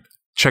them.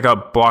 Check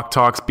out Block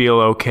Talks,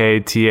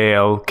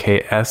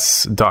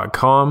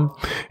 BLOKTALKS.com,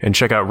 and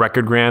check out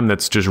Recordgram.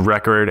 That's just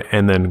record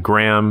and then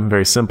gram.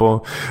 Very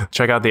simple.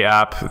 Check out the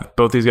app.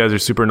 Both these guys are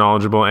super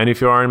knowledgeable. And if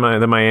you are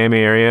in the Miami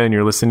area and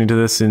you're listening to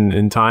this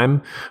in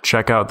time,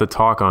 check out the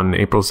talk on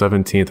April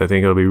 17th. I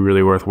think it'll be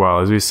really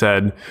worthwhile. As we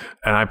said,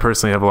 and I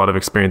personally have a lot of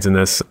experience in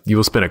this, you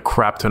will spend a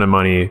crap ton of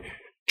money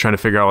trying to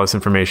figure out all this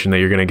information that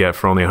you're going to get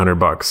for only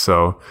 $100.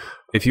 So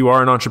if you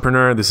are an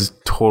entrepreneur, this is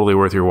totally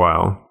worth your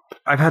while.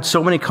 I've had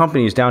so many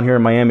companies down here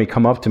in Miami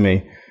come up to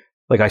me.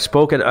 Like, I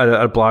spoke at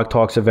a Blog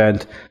Talks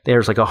event.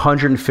 There's like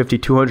 150,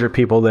 200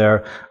 people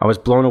there. I was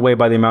blown away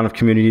by the amount of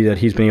community that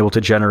he's been able to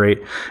generate.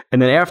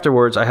 And then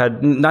afterwards, I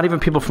had not even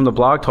people from the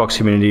Blog Talks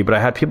community, but I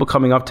had people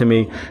coming up to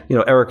me,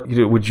 Erik,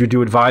 would you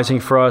do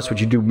advising for us?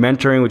 Would you do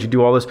mentoring? Would you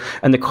do all this?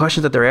 And the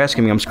questions that they're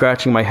asking me, I'm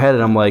scratching my head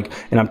and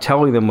I'm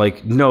telling them,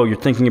 like, no, you're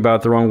thinking about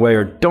it the wrong way,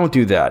 or don't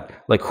do that.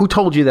 Like, who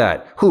told you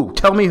that? Who?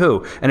 Tell me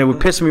who. And it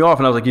would piss me off.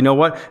 And I was like, you know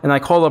what? And I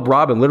called up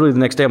Robin literally the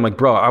next day. I'm like,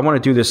 bro, I want to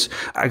do this.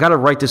 I got to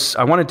write this.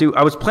 I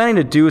was planning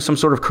to do some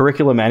sort of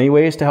curriculum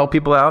anyways to help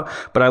people out,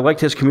 but I liked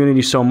his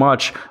community so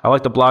much. I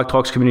liked the Blog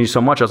Talks community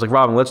so much. I was like,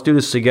 Robin, let's do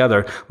this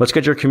together. Let's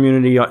get your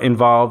community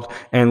involved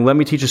and let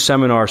me teach a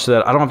seminar so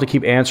that I don't have to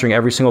keep answering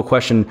every single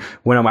question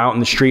when I'm out in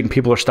the street and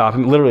people are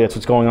stopping me. Literally, that's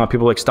what's going on.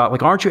 People stop,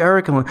 aren't you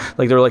Erik? And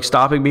they're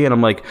stopping me. And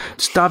I'm like,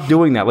 stop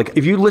doing that.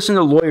 If you listen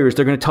to lawyers,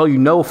 they're going to tell you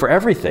no for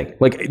everything.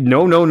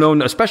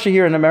 No, especially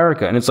here in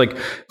America. And it's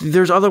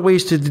there's other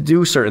ways to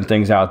do certain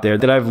things out there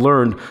that I've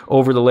learned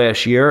over the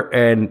last year.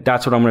 And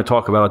that's what I'm going to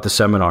talk about at the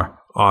seminar.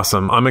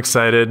 Awesome. I'm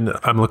excited.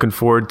 I'm looking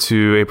forward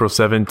to April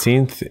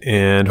 17th.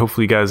 And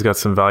hopefully you guys got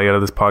some value out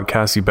of this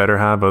podcast. You better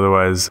have.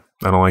 Otherwise,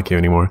 I don't like you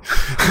anymore.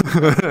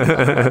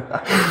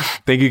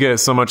 Thank you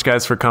guys so much,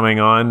 guys, for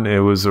coming on. It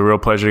was a real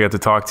pleasure to get to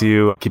talk to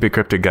you. Keep it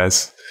cryptic,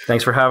 guys.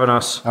 Thanks for having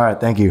us. All right.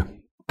 Thank you.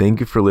 Thank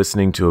you for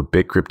listening to A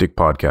Bit Cryptic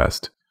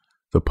Podcast.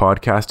 The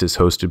podcast is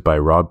hosted by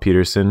Rob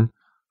Peterson,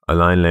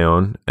 Alain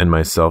Leon, and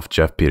myself,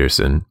 Jeff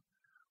Peterson.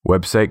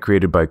 Website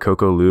created by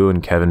Coco Liu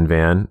and Kevin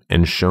Van,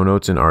 and show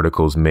notes and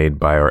articles made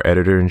by our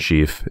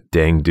editor-in-chief,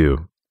 Dang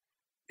Du.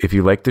 If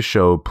you like the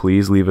show,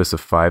 please leave us a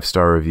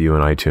 5-star review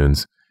on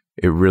iTunes.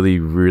 It really,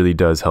 really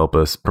does help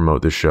us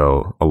promote the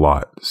show a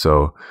lot.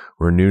 So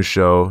we're a new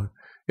show.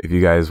 If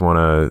you guys want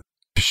to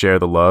share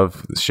the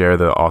love, share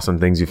the awesome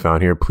things you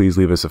found here, please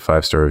leave us a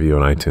 5-star review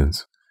on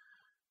iTunes.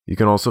 You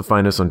can also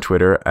find us on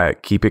Twitter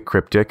at Keep It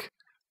Cryptic.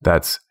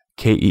 That's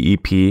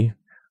KEEPIT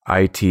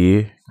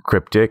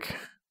Cryptic.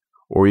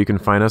 Or you can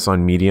find us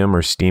on Medium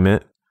or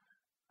Steemit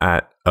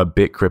at A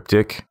Bit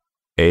Cryptic,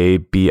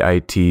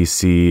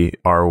 ABITCRYPTIC,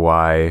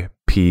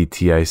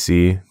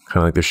 kind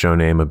of like the show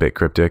name, A Bit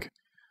Cryptic.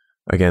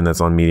 Again, that's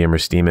on Medium or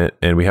Steemit.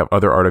 And we have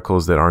other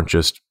articles that aren't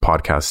just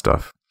podcast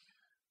stuff.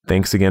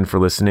 Thanks again for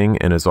listening.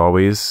 And as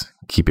always,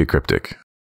 keep it cryptic.